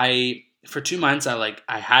 Like, for 2 months, I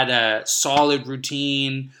had a solid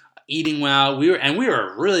routine, eating well. We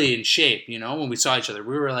were really in shape, when we saw each other.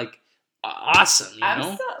 We were, like, awesome,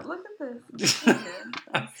 look at this.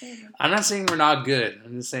 I'm not saying we're not good.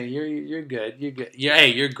 I'm just saying you're good. You're good.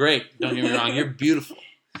 You're great. Don't get me wrong. You're beautiful.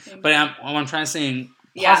 But I'm trying to say,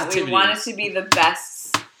 positivity. We wanted to be the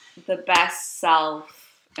best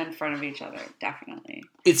self in front of each other. Definitely.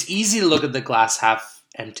 It's easy to look at the glass half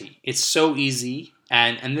empty. It's so easy,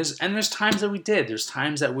 and there's times that we did. There's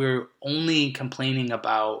times that we're only complaining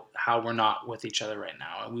about how we're not with each other right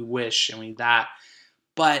now, and we wish and we that.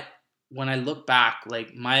 But when I look back,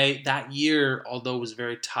 like, that year, although it was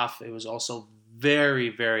very tough, it was also very,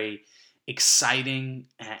 very exciting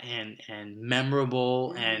and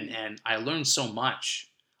memorable, and I learned so much.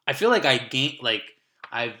 I feel like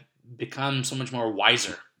I've become so much more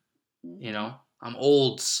wiser. I'm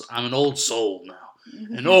old. I'm an old soul now.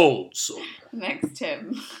 Mm-hmm. An old soul. Next tip.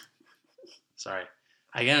 Sorry,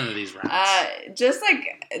 I get into these rants. Just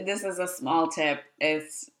like, this is a small tip.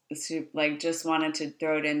 It's like just wanted to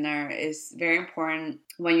throw it in there, is very important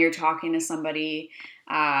when you're talking to somebody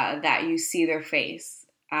that you see their face.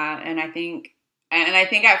 And I think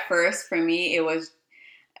at first for me it was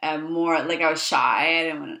more like I was shy. I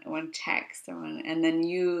didn't want to text, and then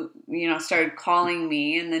you started calling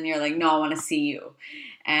me, and then you're like, no, I want to see you.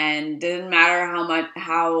 And didn't matter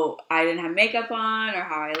how I didn't have makeup on or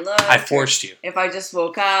how I looked. I forced you. If I just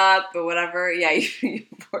woke up or whatever, yeah, you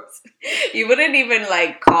forced. You wouldn't even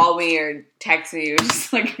like call me or text me. You would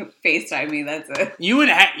just like FaceTime me. That's it. You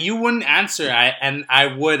wouldn't answer.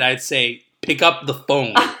 I'd say pick up the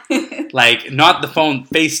phone, like not the phone.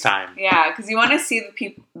 FaceTime. Yeah, because you want to see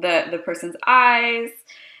the person's eyes,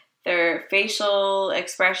 their facial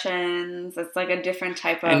expressions. It's like a different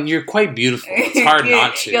type of... And you're quite beautiful. It's hard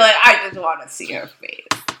not to. You're like, I just want to see her face.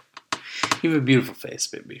 You have a beautiful face,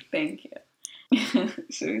 baby. Thank you.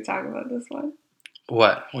 Should we talk about this one?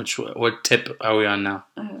 What? What tip are we on now?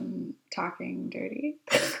 Talking dirty.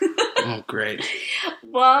 Oh, great.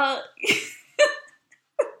 Well...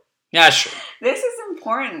 Yeah, sure. This is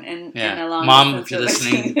important in a long... Mom, if you're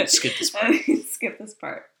listening, skip this part. Skip this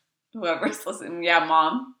part. Whoever's listening. Yeah,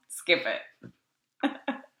 Mom. Skip it.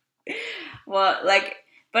 Well,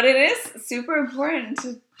 but it is super important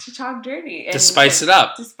to talk dirty. And to spice it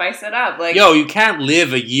up. To spice it up. Like, yo, you can't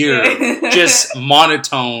live a year just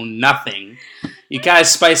monotone, nothing. You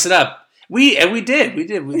guys spice it up. We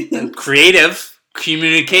did. Creative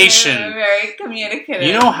communication. Very communicative.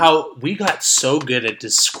 You know how we got so good at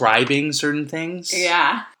describing certain things?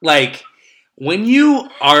 Yeah. Like... When you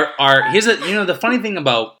are the funny thing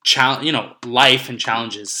about life and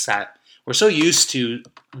challenges is that we're so used to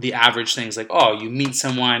the average things like, oh, you meet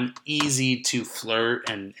someone, easy to flirt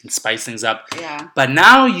and spice things up. Yeah. But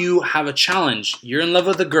now you have a challenge. You're in love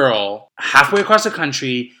with a girl halfway across the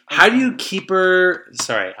country. How do you keep her?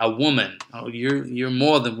 Sorry, a woman. Oh, you're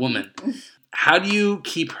more than woman. How do you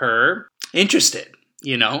keep her interested?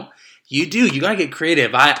 You do. You gotta get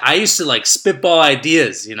creative. I used to like spitball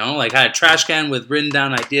ideas, like I had a trash can with written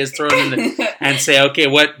down ideas, throw it in and say, okay,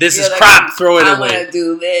 this is crap, throw it away. I'm gonna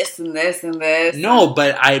do this and this and this. No,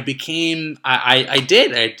 but I became, I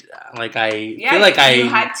did. You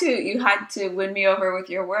had to win me over with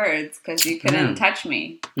your words because you couldn't touch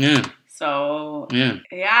me. Yeah. So,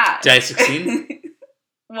 yeah. Did I succeed?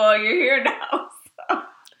 Well, you're here now. So.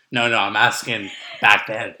 No, I'm asking back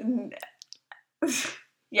then.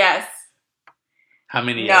 Yes. How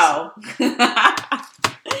many? No.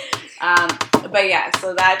 But yeah,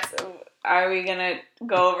 so that's... Are we going to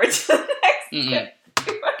go over to the next?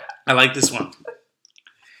 I like this one.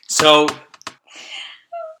 So,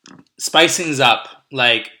 spice things up.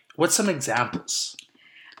 Like, what's some examples?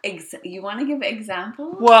 You want to give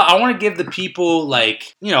examples? Well, I want to give the people,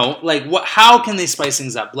 how can they spice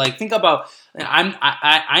things up? Like, think about...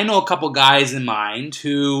 I know a couple guys in mind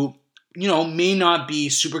who... may not be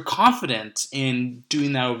super confident in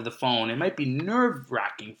doing that over the phone. It might be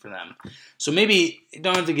nerve-wracking for them. So maybe you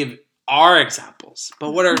don't have to give our examples,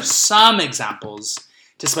 but what are some examples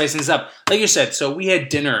to spice things up? Like you said, so we had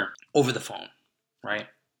dinner over the phone, right?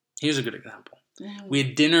 Here's a good example. Mm-hmm. We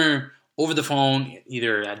had dinner over the phone,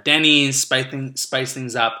 either at Denny's, spice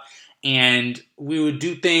things up, and we would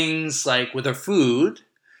do things like with our food,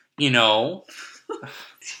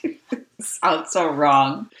 Sounds so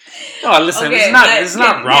wrong. No, listen, okay, it's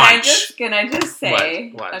not wrong. Can I just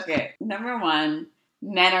say? What? Okay, number one,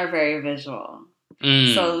 men are very visual.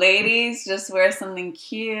 So ladies, just wear something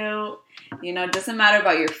cute. Doesn't matter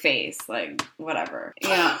about your face, like whatever.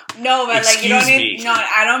 No, but like you don't need. No,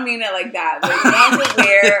 I don't mean it like that. But you don't have to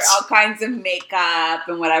wear all kinds of makeup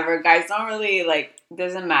and whatever. Guys don't really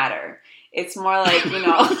Doesn't matter. It's more like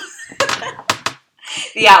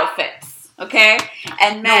the outfits. Okay?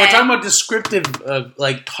 And men... No, we're talking about descriptive,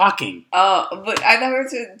 talking. Oh, but I thought we were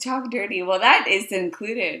to talk dirty. Well, that is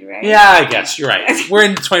included, right? Yeah, I guess. You're right. We're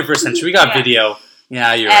in the 21st century. We got video.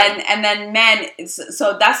 Yeah, you're right. And then men...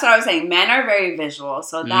 So that's what I was saying. Men are very visual.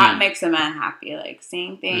 So that makes a man happy. Like,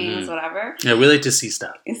 seeing things, whatever. Yeah, we like to see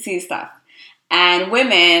stuff. And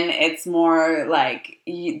women, it's more like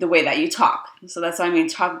the way that you talk. So that's what I mean.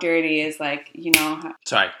 Talk dirty is like,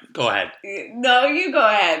 Sorry, go ahead. No, you go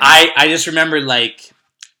ahead. I just remember,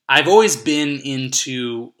 I've always been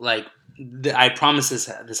into, I promise this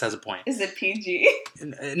has a point. Is it PG?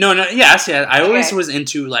 No, yes, yeah. I always was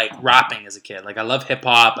into, rapping as a kid. I love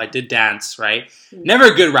hip-hop. I did dance, right? Never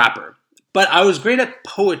a good rapper. But I was great at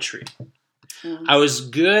poetry. I was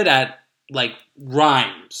good at,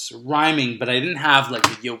 rhyming, but I didn't have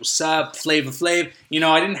the yo, what's up, Flavor Flav.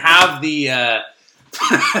 I didn't have the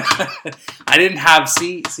I didn't have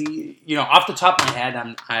see, off the top of my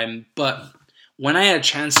head, but when I had a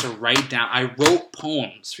chance to write down, I wrote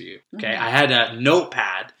poems for you. Okay, I had a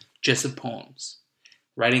notepad just of poems,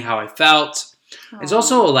 writing how I felt. Aww. It's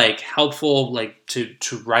also like helpful, like to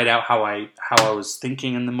write out how I was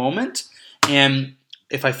thinking in the moment, and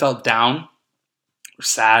if I felt down or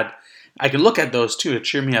sad, I could look at those too to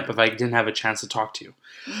cheer me up if I didn't have a chance to talk to you.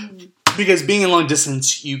 Because being in long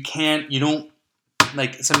distance,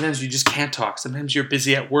 sometimes you just can't talk. Sometimes you're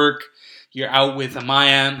busy at work, you're out with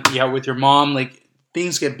Amaya, you're out with your mom, like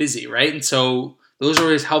things get busy, right? And so those are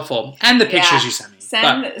always helpful. And the pictures you send me.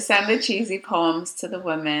 Send the cheesy poems to the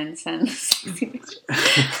women. Send the cheesy pictures.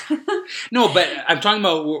 No, but I'm talking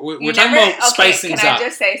about, we're talking about spice things up. Can I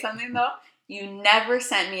just say something though? You never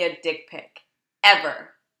sent me a dick pic. Ever.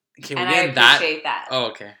 Okay, and I appreciate that. Oh,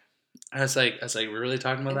 okay. I was like, we're really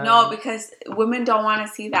talking about that? No, because women don't want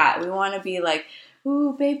to see that. We want to be like,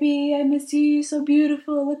 ooh, baby, I miss you. You're so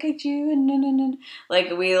beautiful. Look at you. And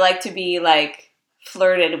like, we like to be like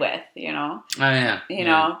flirted with, you know? Oh, yeah. You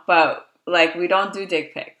know, but like, we don't do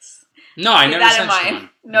dick pics. No, I never sent you one.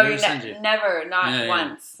 No, never. Not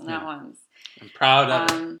once. Not once. I'm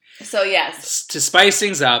proud of it. So, yes. To spice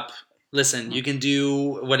things up, listen, you can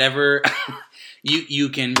do whatever. You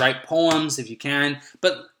can write poems if you can,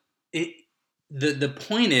 but the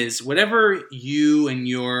point is, whatever you and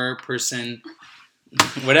your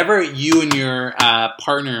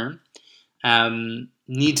partner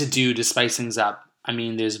need to do to spice things up. I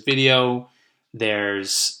mean, there's video,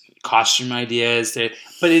 there's costume ideas,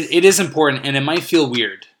 but it is important, and it might feel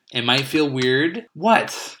weird.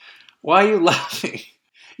 What? Why are you laughing?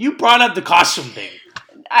 You brought up the costume thing.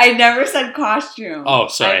 I never said costume. Oh,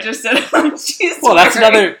 sorry. I just said she's well, that's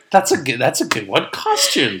a good one.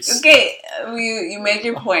 Costumes. Okay, you made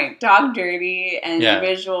your point. Talk dirty and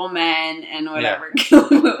visual men and whatever.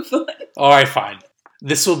 All right, fine.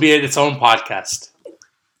 This will be its own podcast.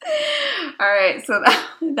 All right, so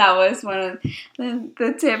that was one of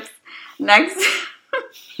the tips. Next,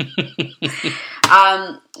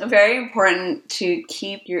 very important to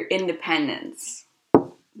keep your independence.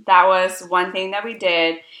 That was one thing that we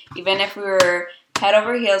did. Even if we were head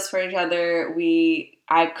over heels for each other,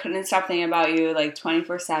 I couldn't stop thinking about you like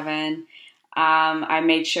 24/7. I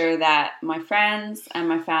made sure that my friends and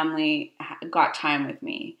my family got time with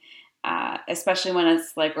me, especially when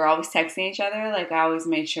it's like we're always texting each other. Like I always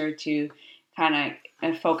made sure to kind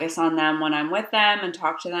of focus on them when I'm with them and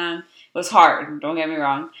talk to them. It was hard, don't get me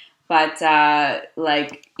wrong, but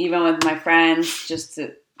like even with my friends, just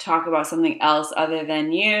to talk about something else other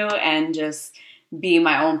than you and just be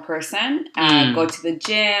my own person, go to the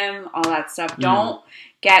gym, all that stuff. Don't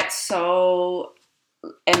get so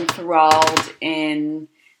enthralled in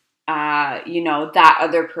that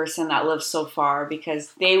other person that lives so far,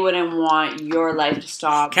 because they wouldn't want your life to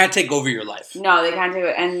stop. Can't take over your life. No, they can't do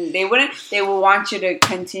it, and they will want you to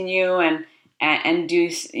continue and do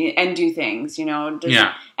things, you know.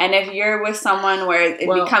 And if you're with someone where it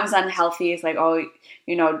becomes unhealthy, it's like, oh,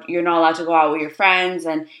 you know, you're not allowed to go out with your friends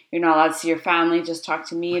and you're not allowed to see your family, just talk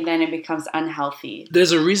to me, then it becomes unhealthy.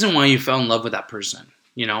 There's a reason why you fell in love with that person.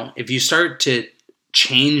 You know, if you start to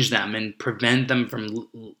change them and prevent them from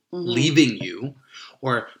leaving you,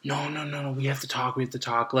 or no, we have to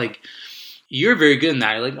talk. Like, you're very good in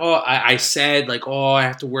that. You're like, oh, I said, like, oh, I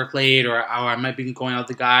have to work late, or I might be going out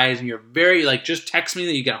with the guys, and you're very, like, just text me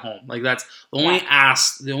that you get home. Like, that's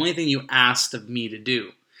the only thing you asked of me to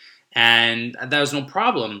do. And that was no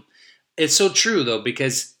problem. It's so true, though,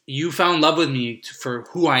 because you fell in love with me for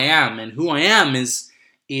who I am, and who I am is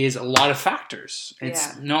a lot of factors.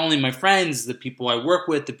 It's not only my friends, the people I work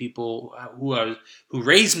with, the people who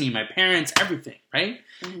raised me, my parents, everything, right?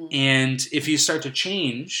 Mm-hmm. And if you start to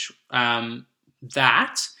change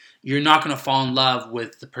that, you're not going to fall in love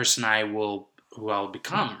with the person who I'll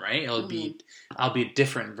become, right? I'll be a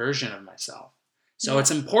different version of myself. So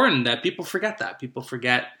it's important that people forget that. People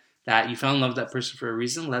forget that you fell in love with that person for a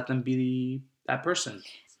reason. Let them be that person.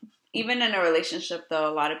 Even in a relationship, though,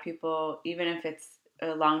 a lot of people, even if it's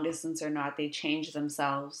a long distance or not, they change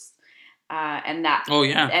themselves, and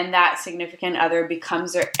that significant other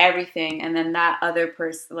becomes their everything, and then that other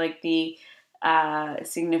person, like the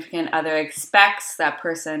significant other, expects that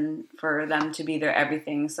person for them to be their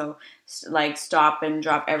everything. So like stop and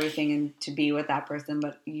drop everything and to be with that person,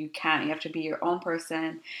 but you can't. You have to be your own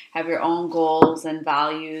person, have your own goals and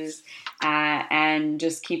values, and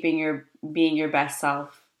just being your best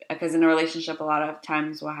self. Because in a relationship, a lot of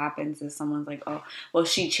times what happens is someone's like, oh, well,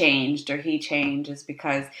 she changed or he changed, is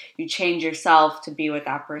because you change yourself to be with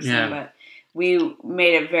that person. Yeah. But we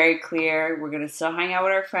made it very clear we're going to still hang out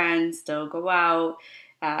with our friends, still go out,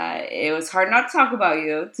 It was hard not to talk about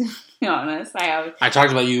you, to be honest. I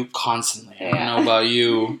talked about you constantly. I don't know about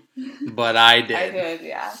you, but I did. I did,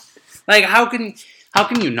 yeah. Like, how can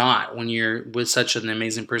you not when you're with such an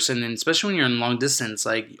amazing person, and especially when you're in long distance?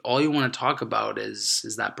 Like, all you want to talk about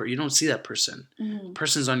is that you don't see that person. Mm-hmm.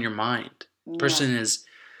 Person's on your mind. Person is,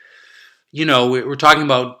 we're talking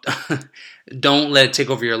about don't let it take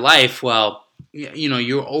over your life. Well,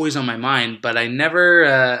 you're always on my mind, but I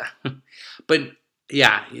never. But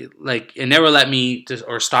yeah, like it never let me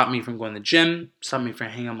or stop me from going to the gym, stop me from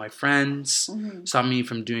hanging out with my friends, stop me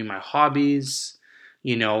from doing my hobbies.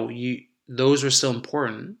 Those were still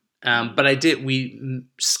important. But we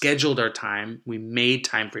scheduled our time. We made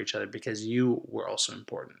time for each other because you were also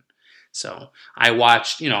important. So I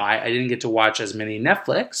watched, I didn't get to watch as many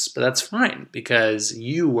Netflix, but that's fine because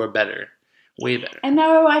you were better, way better. And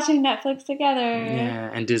now we're watching Netflix together.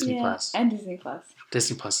 Yeah, and Disney Plus. And Disney Plus.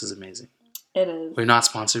 Disney Plus is amazing. It is. We're not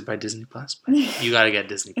sponsored by Disney Plus, but you got to get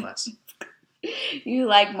Disney Plus. You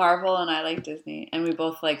like Marvel and I like Disney, and we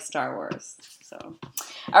both like Star Wars. So,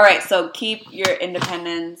 all right. So keep your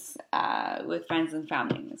independence with friends and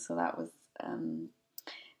family. So that was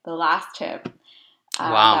the last tip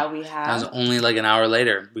that we had. That was only like an hour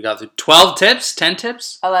later. We got through 12 tips, 10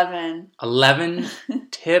 tips, 11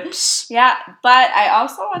 tips. Yeah, but I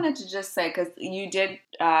also wanted to just say, because you did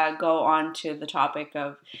go on to the topic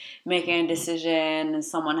of making a decision and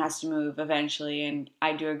someone has to move eventually, and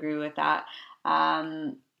I do agree with that.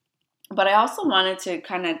 But I also wanted to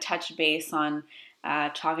kind of touch base on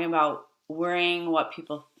talking about worrying what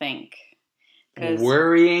people think.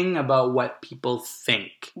 Worrying about what people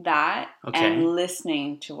think. That, and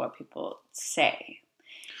listening to what people say.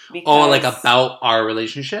 Because, like about our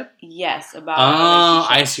relationship? Yes, about our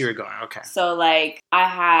relationship. I see where you're going. Okay. So, like,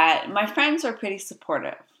 my friends are pretty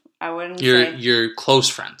supportive. I wouldn't say... Your close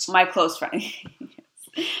friends. My close friends.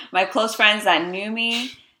 Yes. My close friends that knew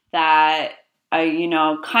me, that,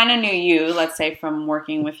 kind of knew you, let's say from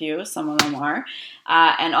working with you, some of them are.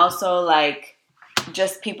 And also, like,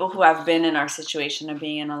 just people who have been in our situation of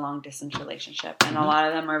being in a long-distance relationship. And a lot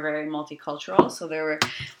of them are very multicultural, so they were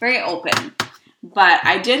very open. But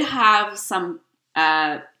I did have some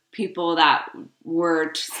people that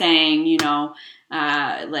were saying,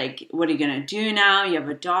 like, what are you going to do now? You have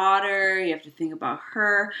a daughter. You have to think about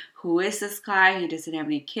her. Who is this guy? He doesn't have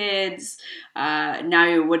any kids.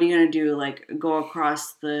 Now, what are you going to do? Like, go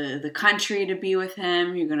across the country to be with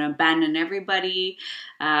him? You're going to abandon everybody?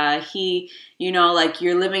 Like,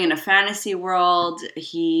 you're living in a fantasy world.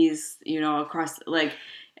 He's, across, like...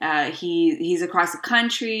 he's across the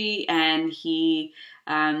country, and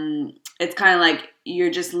it's kind of like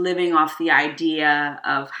you're just living off the idea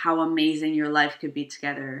of how amazing your life could be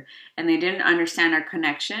together. And they didn't understand our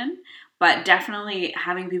connection, but definitely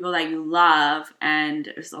having people that you love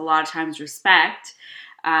and a lot of times respect,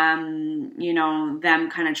 them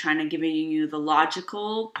kind of trying to give you the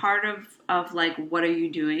logical part of like, what are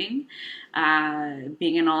you doing?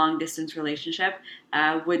 Being in a long distance relationship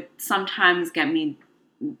would sometimes get me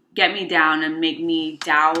down and make me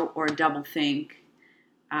doubt or double think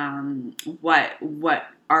what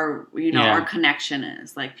our our connection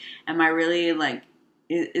is. Like, am I really, like,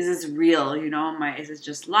 is this real? Is it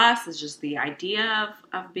just lust? Is it just the idea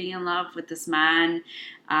of being in love with this man?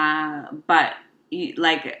 But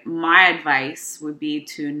like, my advice would be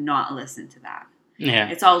to not listen to that. Yeah,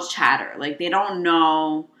 it's all chatter. Like, they don't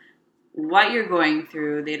know what you're going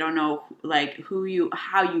through. They don't know, like,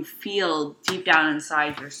 how you feel deep down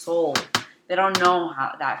inside your soul. They don't know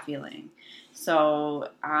that feeling. So,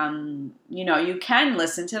 you can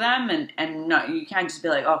listen to them and not, you can't just be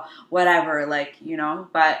like, oh, whatever, like,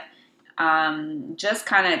 but just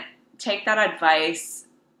kind of take that advice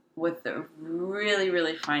with a really,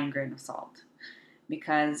 really fine grain of salt,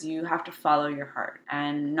 because you have to follow your heart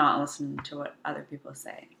and not listen to what other people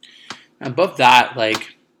say. Above that,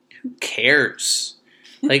 like, who cares?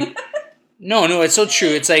 Like, no, it's so true.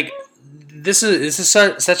 It's like, this is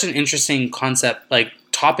such an interesting concept, like,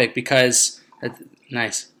 topic, because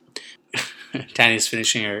nice. Tanya's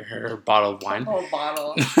finishing her bottle of wine. Whole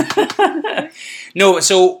bottle. No,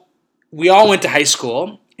 so we all went to high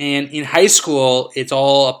school, and in high school, it's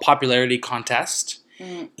all a popularity contest.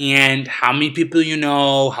 And how many people you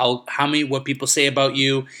know, what people say about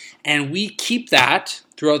you, and we keep that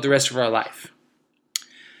throughout the rest of our life.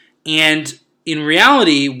 And in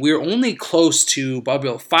reality, we're only close to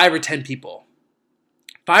probably 5 or 10 people.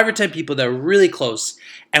 5 or 10 people that are really close,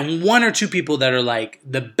 and 1 or 2 people that are like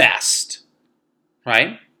the best,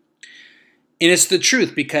 right? And it's the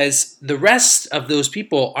truth, because the rest of those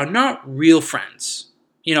people are not real friends.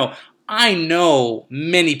 I know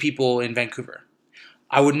many people in Vancouver.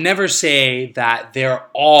 I would never say that they're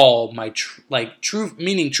all my true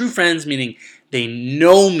friends, meaning they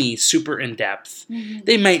know me super in depth. Mm-hmm.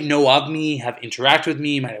 They might know of me, have interacted with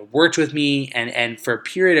me, might have worked with me, and for a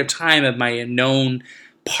period of time have might have known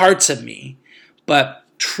parts of me. But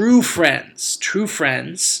true friends,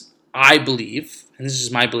 I believe, and this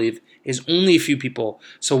is my belief, is only a few people.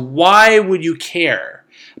 So why would you care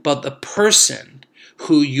about the person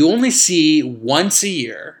who you only see once a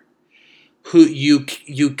year, who you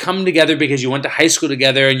come together because you went to high school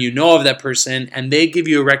together and you know of that person, and they give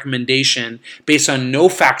you a recommendation based on no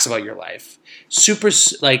facts about your life,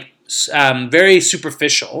 very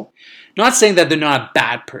superficial. Not saying that they're not a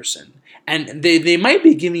bad person, and they might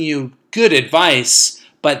be giving you good advice,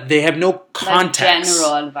 but they have no context. Like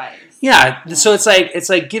general advice. Yeah, so it's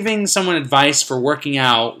like giving someone advice for working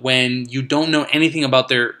out when you don't know anything about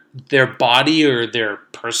their body or their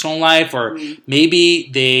personal life, or maybe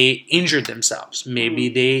they injured themselves. Maybe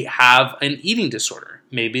they have an eating disorder.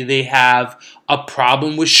 Maybe they have a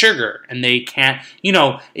problem with sugar and they can't,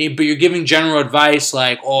 but you're giving general advice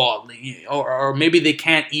like, or maybe they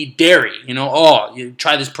can't eat dairy, you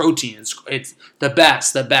try this protein. It's the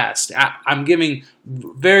best. I'm giving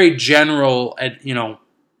very general,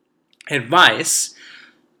 advice.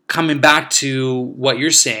 Coming back to what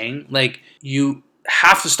you're saying, like, you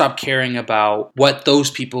have to stop caring about what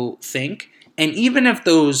those people think. And even if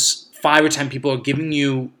those 5 or 10 people are giving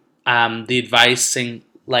you the advice saying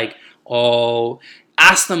like,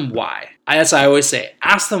 ask them why. As I always say,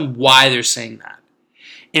 ask them why they're saying that.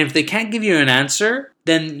 And if they can't give you an answer,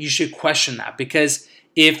 then you should question that. Because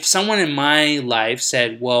if someone in my life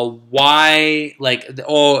said, well, why,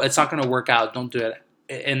 it's not going to work out, don't do it.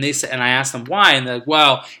 And they said, and I asked them why, and they're like,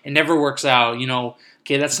 well, it never works out,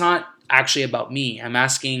 okay, that's not actually about me. I'm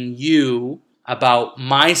asking you about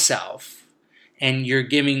myself, and you're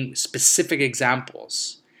giving specific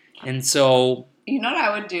examples. And so, you know what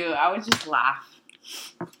I would do? I would just laugh.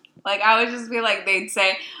 Like, I would just be like, they'd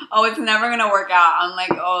say, oh, it's never going to work out. I'm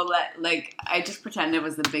like, I just pretend it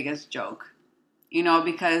was the biggest joke,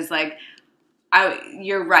 because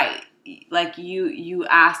you're right. Like, you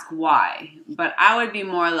ask why, but I would be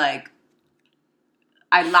more like,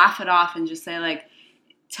 I'd laugh it off and just say, like,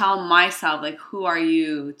 tell myself, like, who are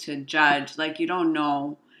you to judge? Like, you don't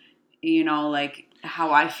know, like,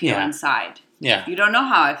 how I feel inside. Yeah. You don't know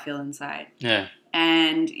how I feel inside. Yeah.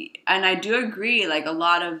 And I do agree, like, a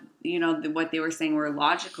lot of, what they were saying were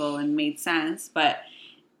logical and made sense, but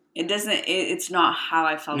it's not how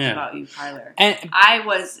I felt about you, Kyler. And I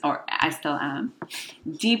was, or I still am,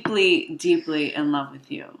 deeply, deeply in love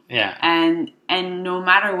with you. Yeah. And no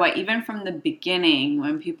matter what, even from the beginning,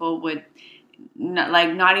 when people would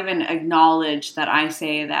not even acknowledge that I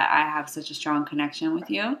say that I have such a strong connection with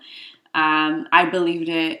you, I believed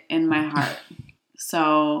it in my heart.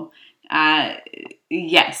 So,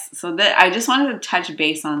 yes. So I just wanted to touch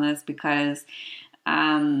base on this because,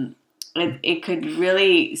 it could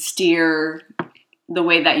really steer the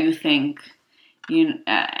way that you think,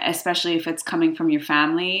 especially if it's coming from your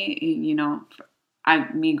family.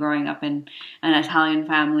 Me growing up in an Italian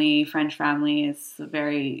family, French family is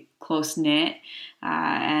very close knit,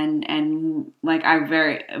 and like, I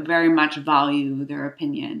very, very much value their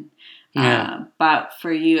opinion. Yeah. But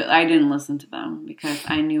for you, I didn't listen to them because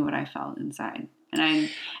I knew what I felt inside,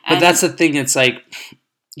 But that's the thing. It's like,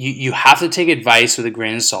 you have to take advice with a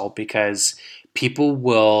grain of salt, because people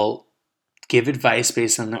will give advice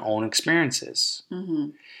based on their own experiences.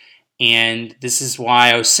 Mm-hmm. And this is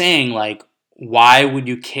why I was saying, like, why would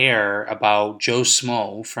you care about Joe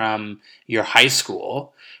Smo from your high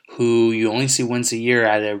school, who you only see once a year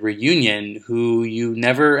at a reunion, who you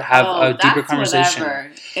never have a deeper conversation?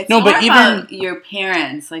 Whatever. It's no, more but about your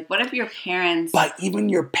parents. Like, what if your parents... But even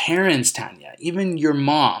your parents, Tanya, even your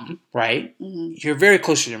mom, right? Mm-hmm. You're very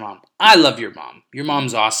close to your mom. I love your mom. Your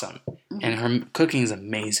mom's awesome. Mm-hmm. And her cooking is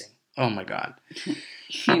amazing. Oh, my God.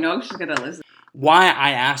 She's going to listen. Why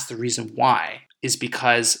I asked the reason why is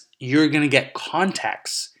because you're going to get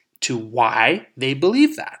context to why they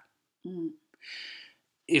believe that. Mm-hmm.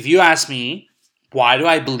 If you ask me, why do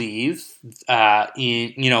I believe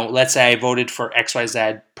in, let's say I voted for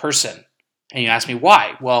XYZ person, and you ask me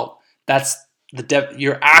why, well, that's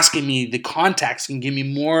you're asking me the context and give me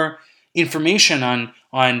more information on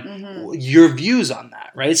mm-hmm. your views on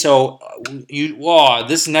that, right? So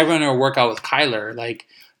this is never going to work out with Kyler. Like,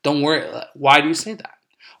 don't worry. Why do you say that?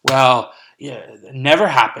 Well, yeah, it never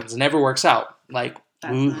happens. It never works out. Like,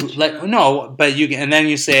 no, but and then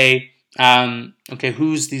you say, okay,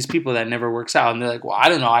 who's these people that never works out? And they're like, well, I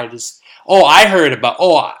don't know. Oh, I heard about.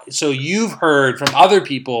 Oh, so you've heard from other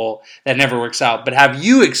people that never works out, but have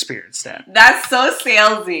you experienced that? That's so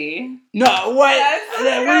salesy. No, what?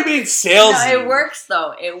 What do you mean salesy? No, it works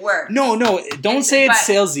though. It works. No, don't say it's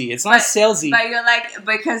salesy. It's not salesy. But you're like,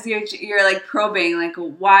 because you're like probing, like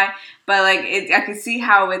why? But like, I can see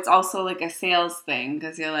how it's also like a sales thing,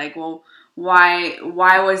 because you're like, well, why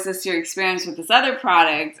was this your experience with this other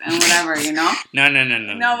product and whatever, you know? No.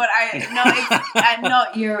 No, but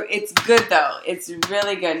it's good though. It's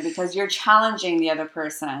really good because you're challenging the other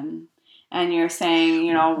person and you're saying,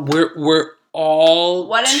 you know, we're all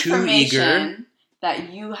what too information eager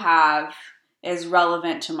that you have is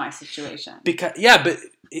relevant to my situation. But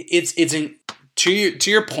it's to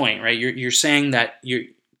your point, right? You're saying that you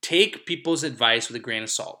take people's advice with a grain of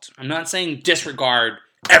salt. I'm not saying disregard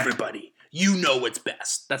everybody. You know what's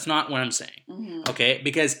best. That's not what I'm saying. Mm-hmm. Okay?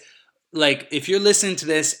 Because like if you're listening to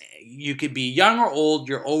this, you could be young or old,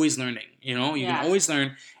 you're always learning. You know, you can always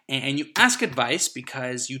learn. And you ask advice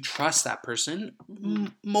because you trust that person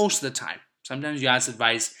most of the time. Sometimes you ask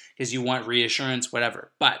advice because you want reassurance,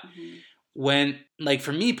 whatever. But when, like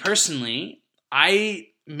for me personally, I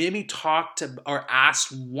maybe talked to or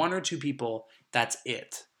asked one or two people, that's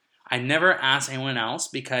it. I never asked anyone else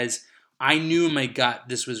because I knew in my gut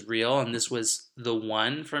this was real and this was the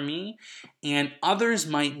one for me. And others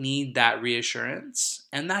might need that reassurance,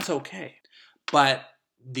 and that's okay. But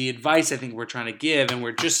the advice I think we're trying to give, and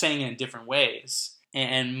we're just saying it in different ways.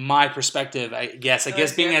 And my perspective, I guess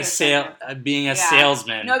being a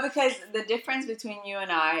salesman. No, because the difference between you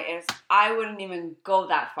and I is I wouldn't even go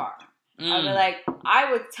that far. I'd be like,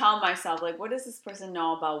 I would tell myself, like, what does this person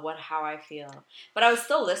know about how I feel? But I would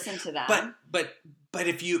still listen to them. But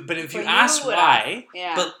if you ask why,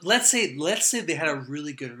 yeah. But let's say they had a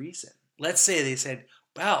really good reason. Let's say they said,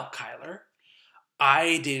 well, Kyler,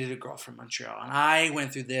 I dated a girl from Montreal and I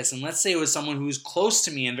went through this, and let's say it was someone who was close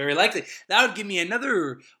to me and very likely, that would give me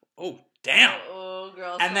another, oh, damn. Oh,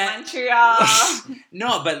 girls and from Montreal.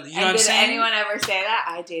 No, but you know what I'm saying? Did anyone ever say that?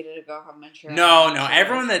 I dated a girl from Montreal. No.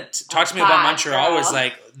 Everyone that talks to me about Montreal was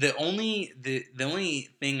like, the only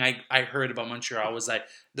thing I heard about Montreal was like,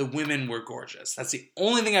 the women were gorgeous. That's the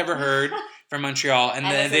only thing I ever heard from Montreal. And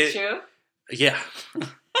is it true? Yeah.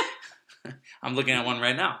 I'm looking at one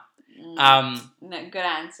right now. Good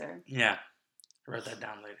answer. Yeah. I wrote that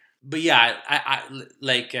down later. But yeah,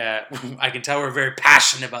 I can tell we're very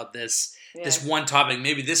passionate about this. Yes. This one topic.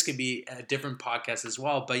 Maybe this could be a different podcast as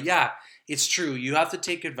well. But yeah, it's true. You have to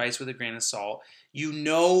take advice with a grain of salt. You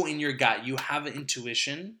know in your gut. You have an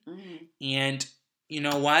intuition. Mm-hmm. And you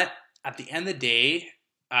know what? At the end of the day,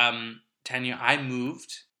 Tanya, I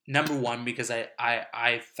moved. Number one, because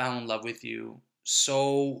I fell in love with you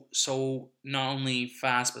so not only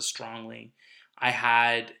fast but strongly. I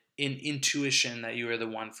had an intuition that you were the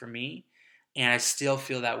one for me. And I still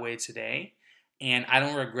feel that way today. And I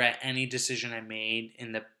don't regret any decision I made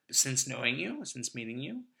since knowing you, since meeting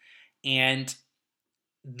you. And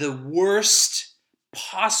the worst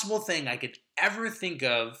possible thing I could ever think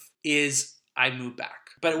of is I moved back.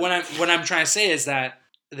 But what I'm trying to say is that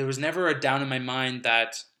there was never a doubt in my mind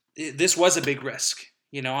that this was a big risk.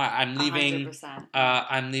 You know, I'm leaving. 100%.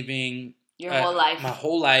 I'm leaving your whole life. My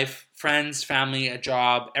whole life, friends, family, a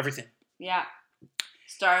job, everything. Yeah.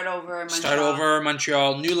 Start over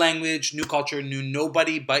Montreal. New language, new culture, knew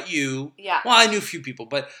nobody but you. Yeah. Well, I knew a few people,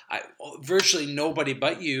 but virtually nobody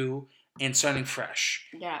but you, and starting fresh.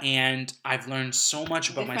 Yeah. And I've learned so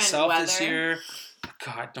much about myself this year.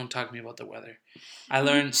 God, don't talk to me about the weather. I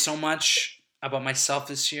learned so much about myself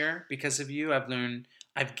this year because of you.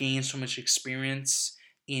 I've gained so much experience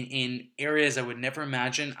in areas I would never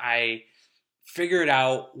imagine. I figured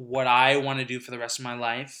out what I want to do for the rest of my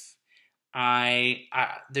life.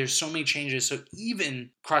 There's so many changes. So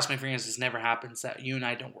even cross my fingers, this never happens that you and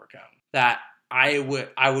I don't work out. That I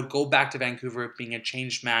would go back to Vancouver being a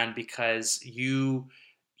changed man because you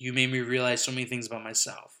made me realize so many things about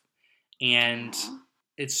myself. And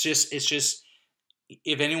it's just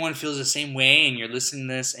if anyone feels the same way and you're listening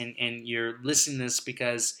to this and you're listening to this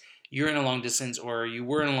because you're in a long distance or you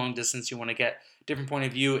were in a long distance, you want to get a different point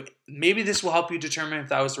of view, maybe this will help you determine if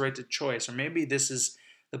that was the right choice, or maybe this is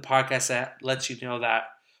the podcast that lets you know that,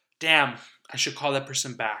 damn, I should call that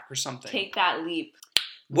person back or something. Take that leap.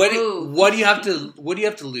 What do you have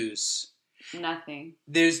to lose? Nothing.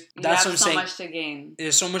 That's what I'm saying. There's so much to gain.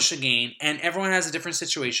 There's so much to gain, and everyone has a different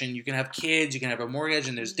situation. You can have kids, you can have a mortgage,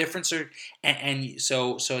 and there's different and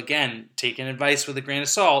so again, taking advice with a grain of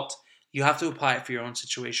salt, you have to apply it for your own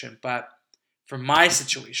situation. But for my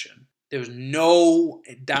situation, there was no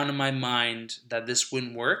doubt in my mind that this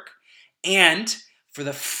wouldn't work, and for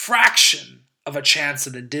the fraction of a chance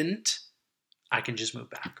that it didn't, I can just move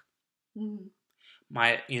back. Mm-hmm.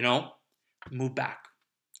 Move back.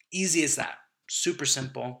 Easy as that. Super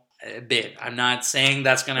simple. A bit. I'm not saying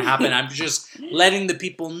that's going to happen. I'm just letting the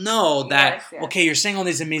people know that, yes. okay, you're saying all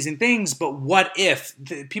these amazing things, but what if?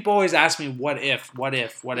 People always ask me, what if?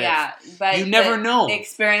 Yeah, but you never know. The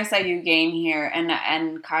experience that you gain here,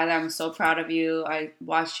 and Carla, I'm so proud of you. I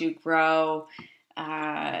watched you grow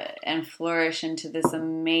and flourish into this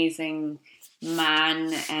amazing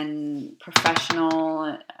man and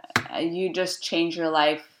professional. You just changed your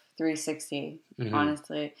life 360,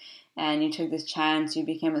 honestly. And you took this chance. You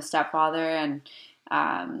became a stepfather, and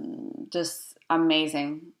just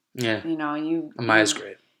amazing. Yeah, Amaya's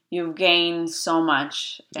great. You've gained so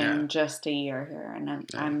much in just a year here, and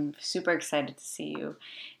I'm super excited to see you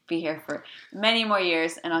be here for many more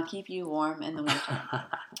years. And I'll keep you warm in the winter,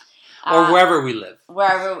 or wherever we live.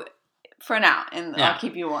 For now, and I'll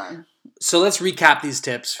keep you warm. So let's recap these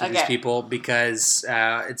tips for these people, because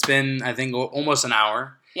it's been, I think, almost an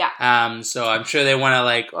hour. Yeah. So I'm sure they want to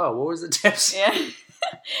what was the tips? Yeah.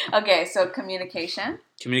 Okay. So communication.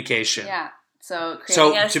 Yeah. So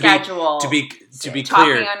creating a schedule. To be talking clear.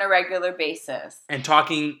 Talking on a regular basis. And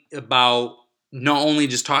talking about, not only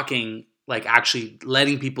just talking, actually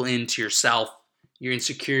letting people into yourself, your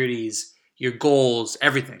insecurities, your goals,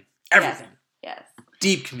 everything. Yes.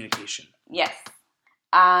 Deep communication. Yes.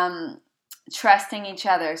 Trusting each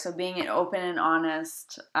other, so being open and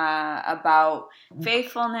honest about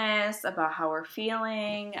faithfulness, about how we're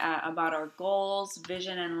feeling, about our goals,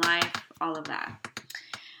 vision in life, all of that.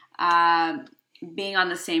 Being on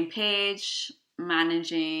the same page,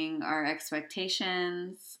 managing our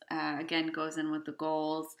expectations, again, goes in with the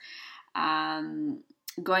goals.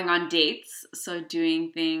 Going on dates, so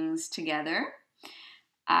doing things together.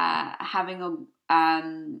 Having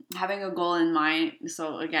a goal in mind,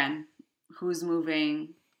 so again, who's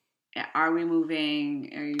moving? Are we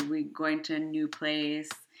moving? Are we going to a new place?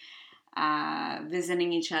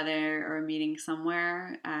 Visiting each other or meeting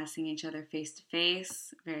somewhere, seeing each other face to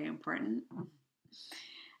face, very important.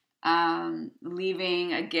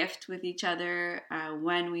 Leaving a gift with each other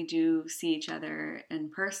when we do see each other in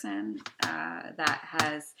person, that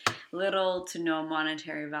has little to no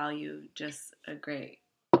monetary value, just a great,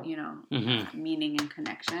 meaning and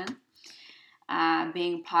connection.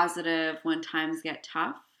 Being positive when times get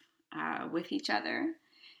tough with each other.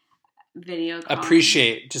 Video calling.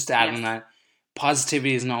 Appreciate, just to add on that,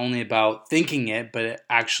 positivity is not only about thinking it, but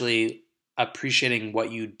actually appreciating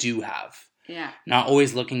what you do have. Yeah. Not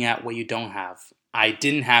always looking at what you don't have. I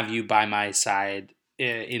didn't have you by my side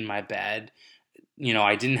in my bed.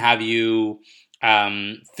 I didn't have you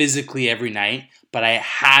physically every night, but I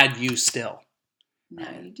had you still. Now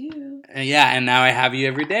you do. And now I have you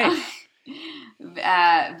every day.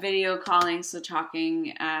 Video calling, so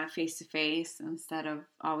talking face to face instead of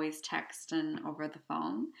always text and over the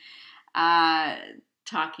phone.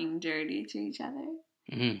 Talking dirty to each other.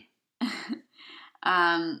 Mm-hmm.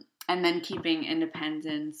 And then keeping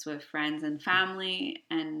independence with friends and family.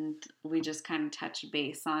 And we just kind of touch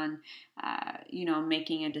base on,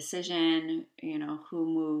 making a decision, who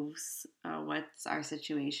moves, what's our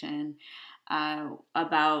situation,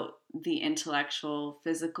 about the intellectual,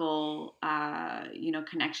 physical,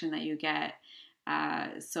 connection that you get.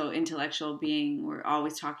 So intellectual being, we're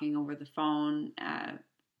always talking over the phone,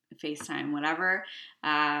 FaceTime, whatever.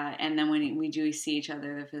 And then when we do see each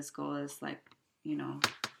other, the physical is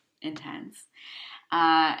intense.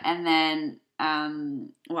 And then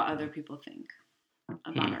what other people think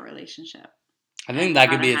about our relationship. I think that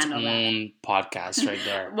could be its own podcast right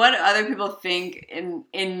there. What other people think in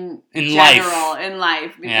general, in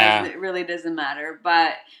life, because it really doesn't matter.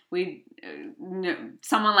 But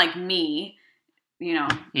someone like me,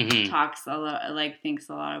 talks a lot, thinks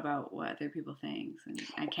a lot about what other people think, and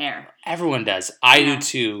I care. Everyone does. I do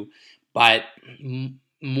too. But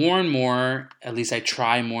more and more, at least I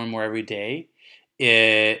try more and more every day,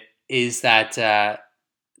 is that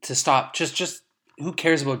to stop. Just who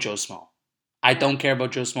cares about Joe Small? I don't care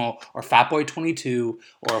about Joe Small or Fatboy22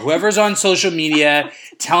 or whoever's on social media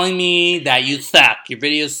telling me that you suck, your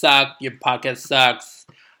videos suck, your podcast sucks.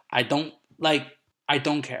 I don't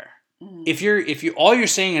care. Mm-hmm. If you all you're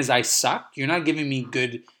saying is I suck, you're not giving me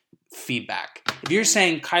good feedback. If you're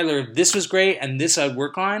saying, Kyler, this was great and this I'd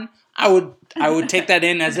work on, I would take that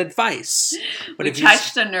in as advice. But we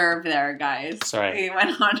touched a nerve there, guys. Sorry. We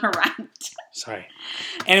went on a rant. Sorry.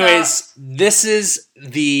 Anyways, this is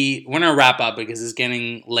we're going to wrap up because it's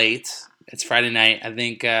getting late. It's Friday night. I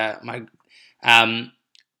think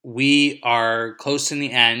we are close to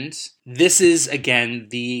the end. This is, again,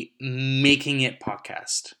 the Making It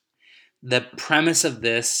podcast. the premise of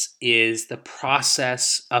this is the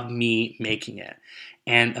process of me making it.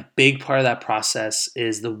 And a big part of that process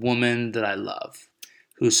is the woman that I love,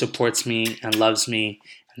 who supports me and loves me.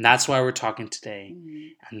 And that's why we're talking today.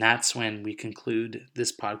 And that's when we conclude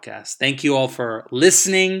this podcast. Thank you all for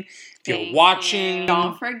listening. If you're watching,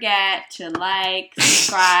 don't forget to like,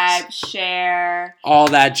 subscribe, share. All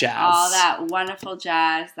that jazz. All that wonderful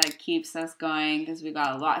jazz that keeps us going because we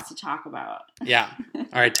got lots to talk about. Yeah. All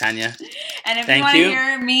right, Tanya. And if you want to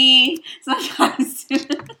hear me sometimes.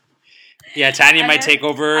 Yeah, Tanya might take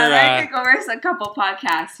over. I might take over a couple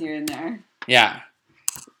podcasts here and there. Yeah.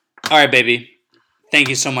 All right, baby. Thank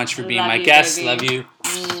you so much for being my guest. Baby. Love you.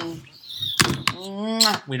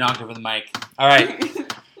 We knocked over the mic. All right.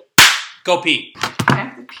 Go Pete.